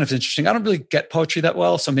kind of interesting. I don't really get poetry that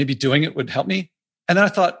well, so maybe doing it would help me. And then I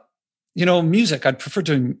thought, you know, music, I'd prefer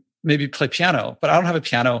doing, maybe play piano, but I don't have a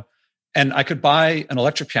piano, and I could buy an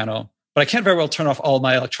electric piano, but I can't very well turn off all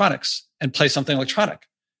my electronics and play something electronic.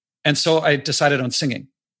 And so I decided on singing.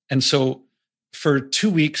 And so for 2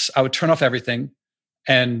 weeks, I would turn off everything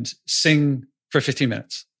and sing for 15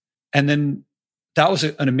 minutes. And then that was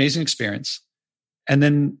an amazing experience. And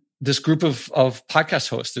then this group of podcast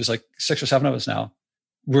hosts, there's like 6 or 7 of us now,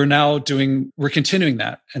 we're continuing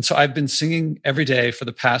that. And so I've been singing every day for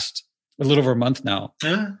the past a little over a month now.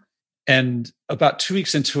 And about 2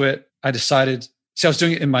 weeks into it, I decided, I was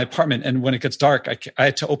doing it in my apartment. And when it gets dark, I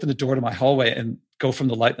had to open the door to my hallway and go from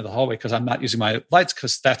the light into the hallway because I'm not using my lights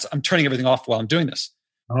because I'm turning everything off while I'm doing this.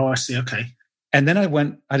 Oh, I see. Okay. And then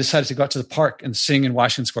I decided to go out to the park and sing in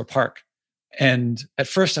Washington Square Park. And at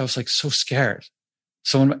first I was like so scared.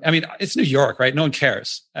 So, it's New York, right? No one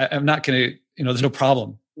cares. I'm not going to, there's no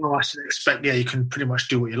problem. Well, I should expect, you can pretty much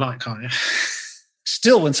do what you like, can't you?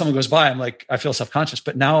 Still, when someone goes by, I'm like, I feel self-conscious.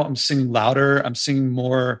 But now I'm singing louder. I'm singing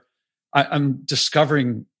more. I'm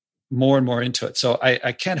discovering more and more into it. So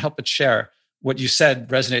I can't help but share what you said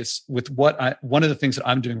resonates with one of the things that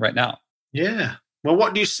I'm doing right now. Yeah. Well,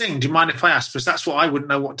 what do you sing? Do you mind if I ask? Because that's what I wouldn't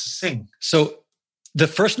know what to sing. So the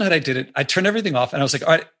first night I did it, I turned everything off and I was like,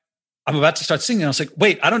 all right, I'm about to start singing. And I was like,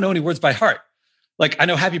 wait, I don't know any words by heart. Like I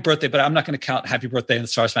know Happy Birthday, but I'm not going to count Happy Birthday and the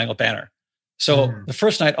Star Spangled Banner. So the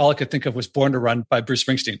first night, all I could think of was Born to Run by Bruce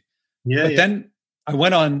Springsteen. But then I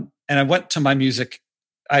went on and I went to my music.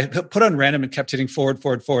 I put on random and kept hitting forward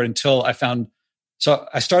until I found. So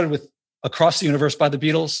I started with Across the Universe by the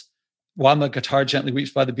Beatles, While My Guitar Gently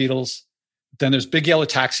Weeps by the Beatles. Then there's Big Yellow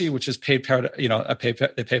Taxi, which is Paid Paradise.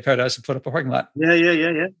 They Pay Paradise and put up a parking lot.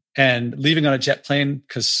 Yeah. And Leaving on a Jet Plane,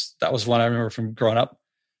 because that was one I remember from growing up.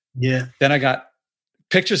 Yeah. Then I got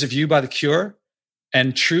Pictures of You by The Cure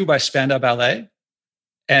and True by Spandau Ballet.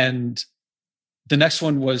 And the next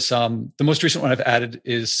one was the most recent one I've added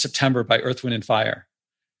is September by Earth, Wind and Fire.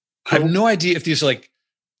 Cool. I have no idea if these are like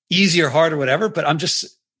easy or hard or whatever, but I'm just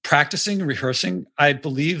practicing and rehearsing. I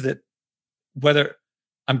believe that whether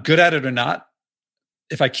I'm good at it or not,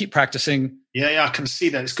 if I keep practicing. Yeah, I can see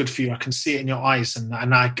that it's good for you. I can see it in your eyes, and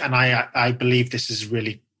I believe this is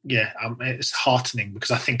really it's heartening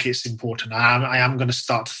because I think it's important. I am going to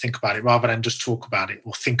start to think about it rather than just talk about it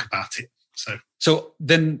or think about it. So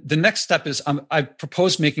then the next step is I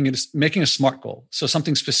propose making a SMART goal. So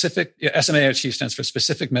something specific. SMART stands for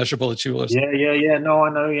specific, measurable, achievable. Yeah. No, I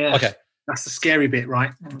know. Yeah. Okay. That's the scary bit,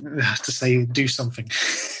 right? I have to say, do something.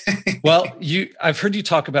 Well, I've heard you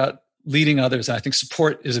talk about leading others, and I think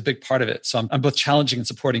support is a big part of it. So I'm both challenging and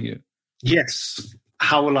supporting you. Yes.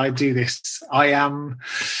 How will I do this? I'm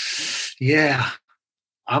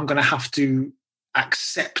going to have to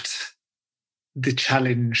accept the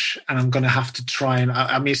challenge, and I'm going to have to try and,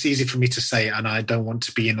 I mean, it's easy for me to say, and I don't want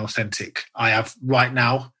to be inauthentic. Right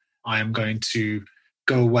now, I am going to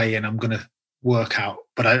go away and I'm going to work out,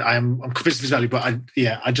 but I'm convinced of his value, but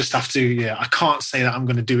I just have to, I can't say that I'm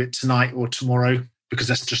going to do it tonight or tomorrow because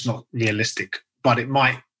that's just not realistic. But I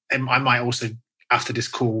might also, after this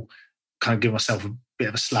call, kind of give myself a bit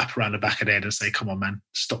of a slap around the back of the head and say, come on, man,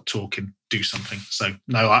 stop talking, do something. So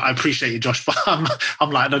no, I appreciate you, Josh, but I'm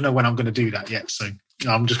like, I don't know when I'm going to do that yet. So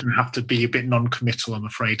I'm just going to have to be a bit non-committal, I'm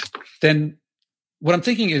afraid. Then what I'm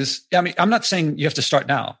thinking is, I mean, I'm not saying you have to start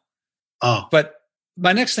now, but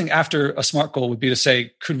my next thing after a SMART goal would be to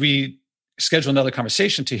say, could we schedule another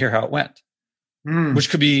conversation to hear how it went? Which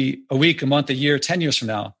could be a week, a month, a year, 10 years from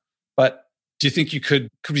now. But do you think could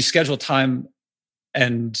we schedule time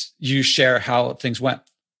and you share how things went?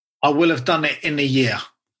 I will have done it in a year.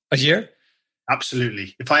 A year?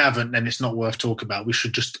 Absolutely. If I haven't, then it's not worth talking about. We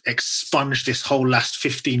should just expunge this whole last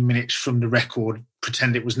 15 minutes from the record,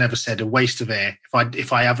 pretend it was never said, a waste of air.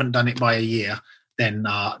 If I haven't done it by a year, then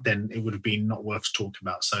it would have been not worth talking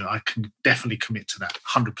about. So I can definitely commit to that,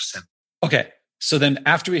 100%. Okay. So then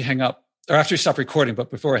after we hang up, or after we stop recording, but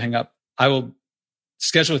before I hang up, I will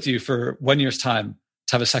schedule with you for 1 year's time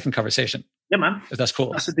to have a second conversation. Yeah, man. If that's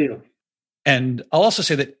cool. That's a deal. And I'll also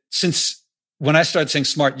say that since when I started saying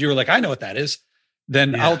SMART, you were like, I know what that is.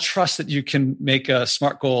 Then I'll trust that you can make a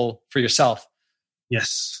SMART goal for yourself.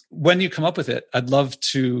 Yes. When you come up with it, I'd love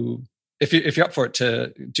to, if you're up for it,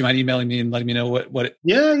 do you mind emailing me and letting me know what it?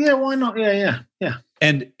 Yeah. Why not? Yeah.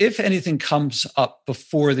 And if anything comes up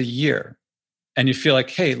before the year and you feel like,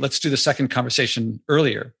 hey, let's do the second conversation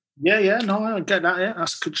earlier. Yeah. No, I get that. Yeah,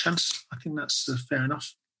 that's a good chance. I think that's fair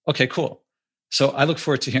enough. Okay, cool. So I look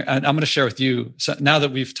forward to hearing, and I'm going to share with you. So now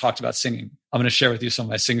that we've talked about singing, I'm going to share with you some of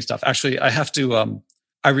my singing stuff. Actually, I have to,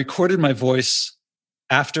 I recorded my voice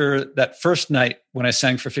after that first night when I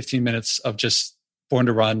sang for 15 minutes of just Born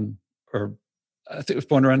to Run, or I think it was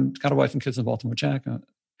Born to Run, Got a Wife and Kids in Baltimore, Jack.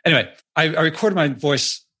 Anyway, I recorded my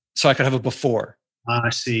voice so I could have a before.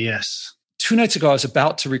 I see, yes. 2 nights ago, I was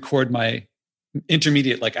about to record my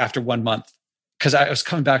intermediate, like after 1 month, because I was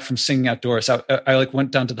coming back from singing outdoors. I like went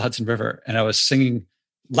down to the Hudson River and I was singing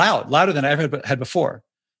louder than I ever had before.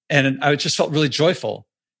 And I just felt really joyful.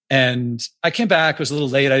 And I came back, it was a little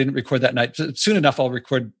late. I didn't record that night. Soon enough, I'll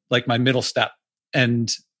record like my middle step.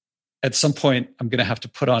 And at some point, I'm going to have to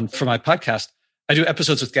put on for my podcast. I do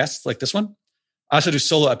episodes with guests like this one. I also do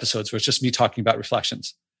solo episodes where it's just me talking about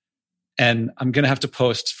reflections. And I'm going to have to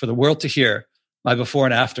post for the world to hear my before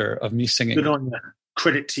and after of me singing. Good on you.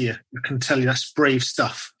 Credit to you. I can tell you that's brave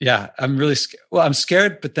stuff. Yeah, I'm really scared. Well, I'm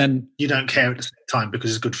scared, but then... You don't care at the same time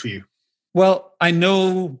because it's good for you. Well, I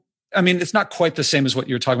know... I mean, it's not quite the same as what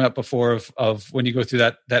you were talking about before of when you go through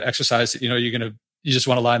that exercise that, you just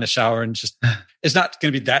want to lie in the shower and just... It's not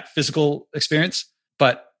going to be that physical experience.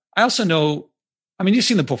 But I also know... I mean, you've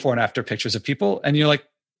seen the before and after pictures of people and you're like,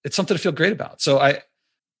 it's something to feel great about. So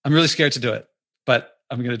I'm really scared to do it, but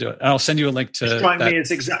I'm going to do it. And I'll send you a link to Strike me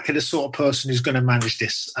as exactly the sort of person who's going to manage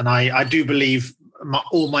this. And I do believe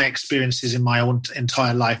all my experiences in my own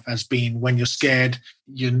entire life has been when you're scared,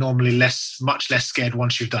 you're normally much less scared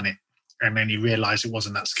once you've done it. And then you realize it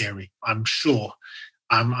wasn't that scary. I'm sure.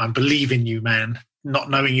 I'm believing you, man.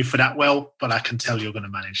 Not knowing you for that well, but I can tell you're going to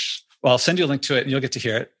manage. Well, I'll send you a link to it and you'll get to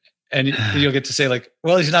hear it. And you'll get to say like,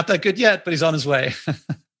 well, he's not that good yet, but he's on his way.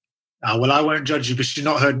 Well, I won't judge you because you've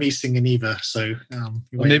not heard me singing either. So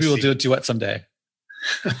maybe we'll do a duet someday.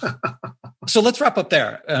 So let's wrap up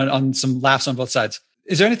there on some laughs on both sides.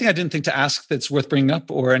 Is there anything I didn't think to ask that's worth bringing up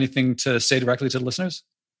or anything to say directly to the listeners?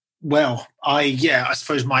 Well, I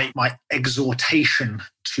suppose my exhortation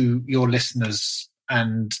to your listeners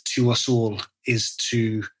and to us all is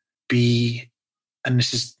to be, and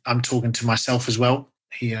I'm talking to myself as well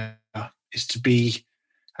here, is to be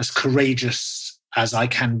as courageous as I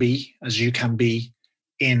can be, as you can be,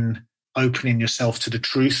 in opening yourself to the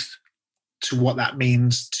truth, to what that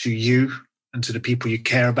means to you and to the people you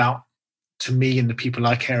care about, to me and the people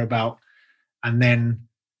I care about, and then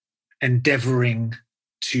endeavoring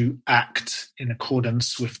to act in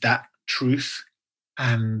accordance with that truth.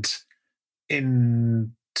 And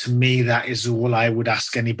in to me, that is all I would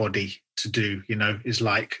ask anybody to do, is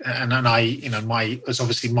like, and I, as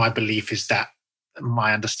obviously my belief is that,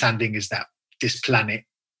 my understanding is that this planet,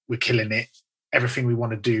 we're killing it. Everything we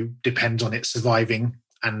want to do depends on it surviving,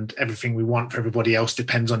 and everything we want for everybody else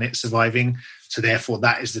depends on it surviving. So therefore,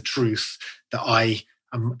 that is the truth that I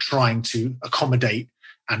am trying to accommodate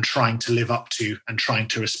and trying to live up to and trying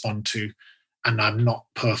to respond to. And I'm not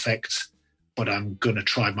perfect, but I'm going to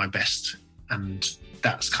try my best. And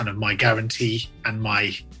that's kind of my guarantee and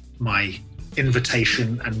my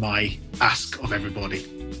invitation and my ask of everybody.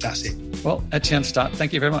 That's it. Well, Etienne Stott,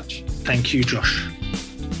 thank you very much. Thank you, Josh.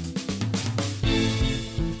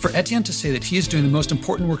 For Etienne to say that he is doing the most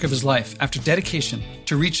important work of his life after dedication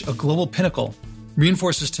to reach a global pinnacle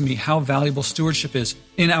reinforces to me how valuable stewardship is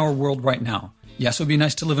in our world right now. Yes, it would be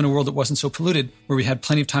nice to live in a world that wasn't so polluted, where we had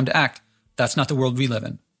plenty of time to act. That's not the world we live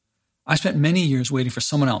in. I spent many years waiting for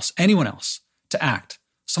someone else, anyone else, to act.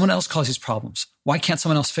 Someone else causes problems. Why can't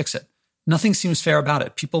someone else fix it? Nothing seems fair about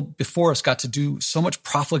it. People before us got to do so much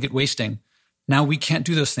profligate wasting. Now we can't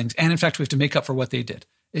do those things. And in fact, we have to make up for what they did.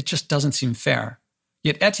 It just doesn't seem fair.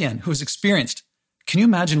 Yet Etienne, who is experienced, can you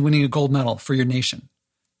imagine winning a gold medal for your nation?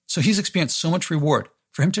 So he's experienced so much reward.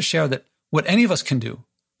 For him to share that what any of us can do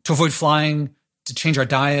to avoid flying, to change our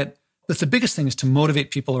diet, that the biggest thing is to motivate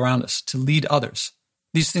people around us, to lead others.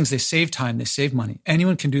 These things, they save time, they save money.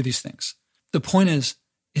 Anyone can do these things. The point is,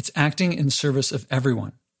 it's acting in service of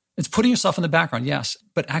everyone. It's putting yourself in the background, yes,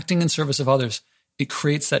 but acting in service of others, it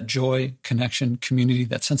creates that joy, connection, community,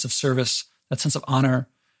 that sense of service, that sense of honor.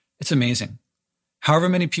 It's amazing. However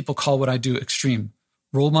many people call what I do extreme,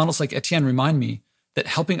 role models like Etienne remind me that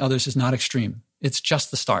helping others is not extreme. It's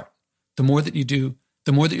just the start. The more that you do,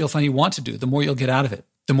 the more that you'll find you want to do, the more you'll get out of it,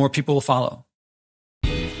 the more people will follow.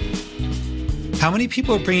 How many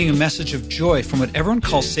people are bringing a message of joy from what everyone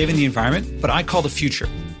calls saving the environment, but I call the future?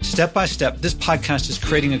 Step by step, this podcast is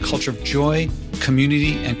creating a culture of joy,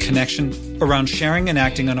 community, and connection around sharing and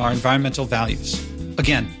acting on our environmental values.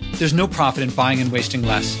 Again, there's no profit in buying and wasting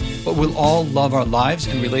less, but we'll all love our lives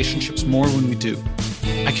and relationships more when we do.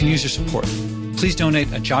 I can use your support. Please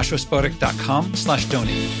donate at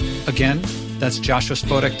joshuaspodek.com/donate. Again, that's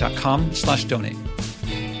joshuaspodek.com/donate.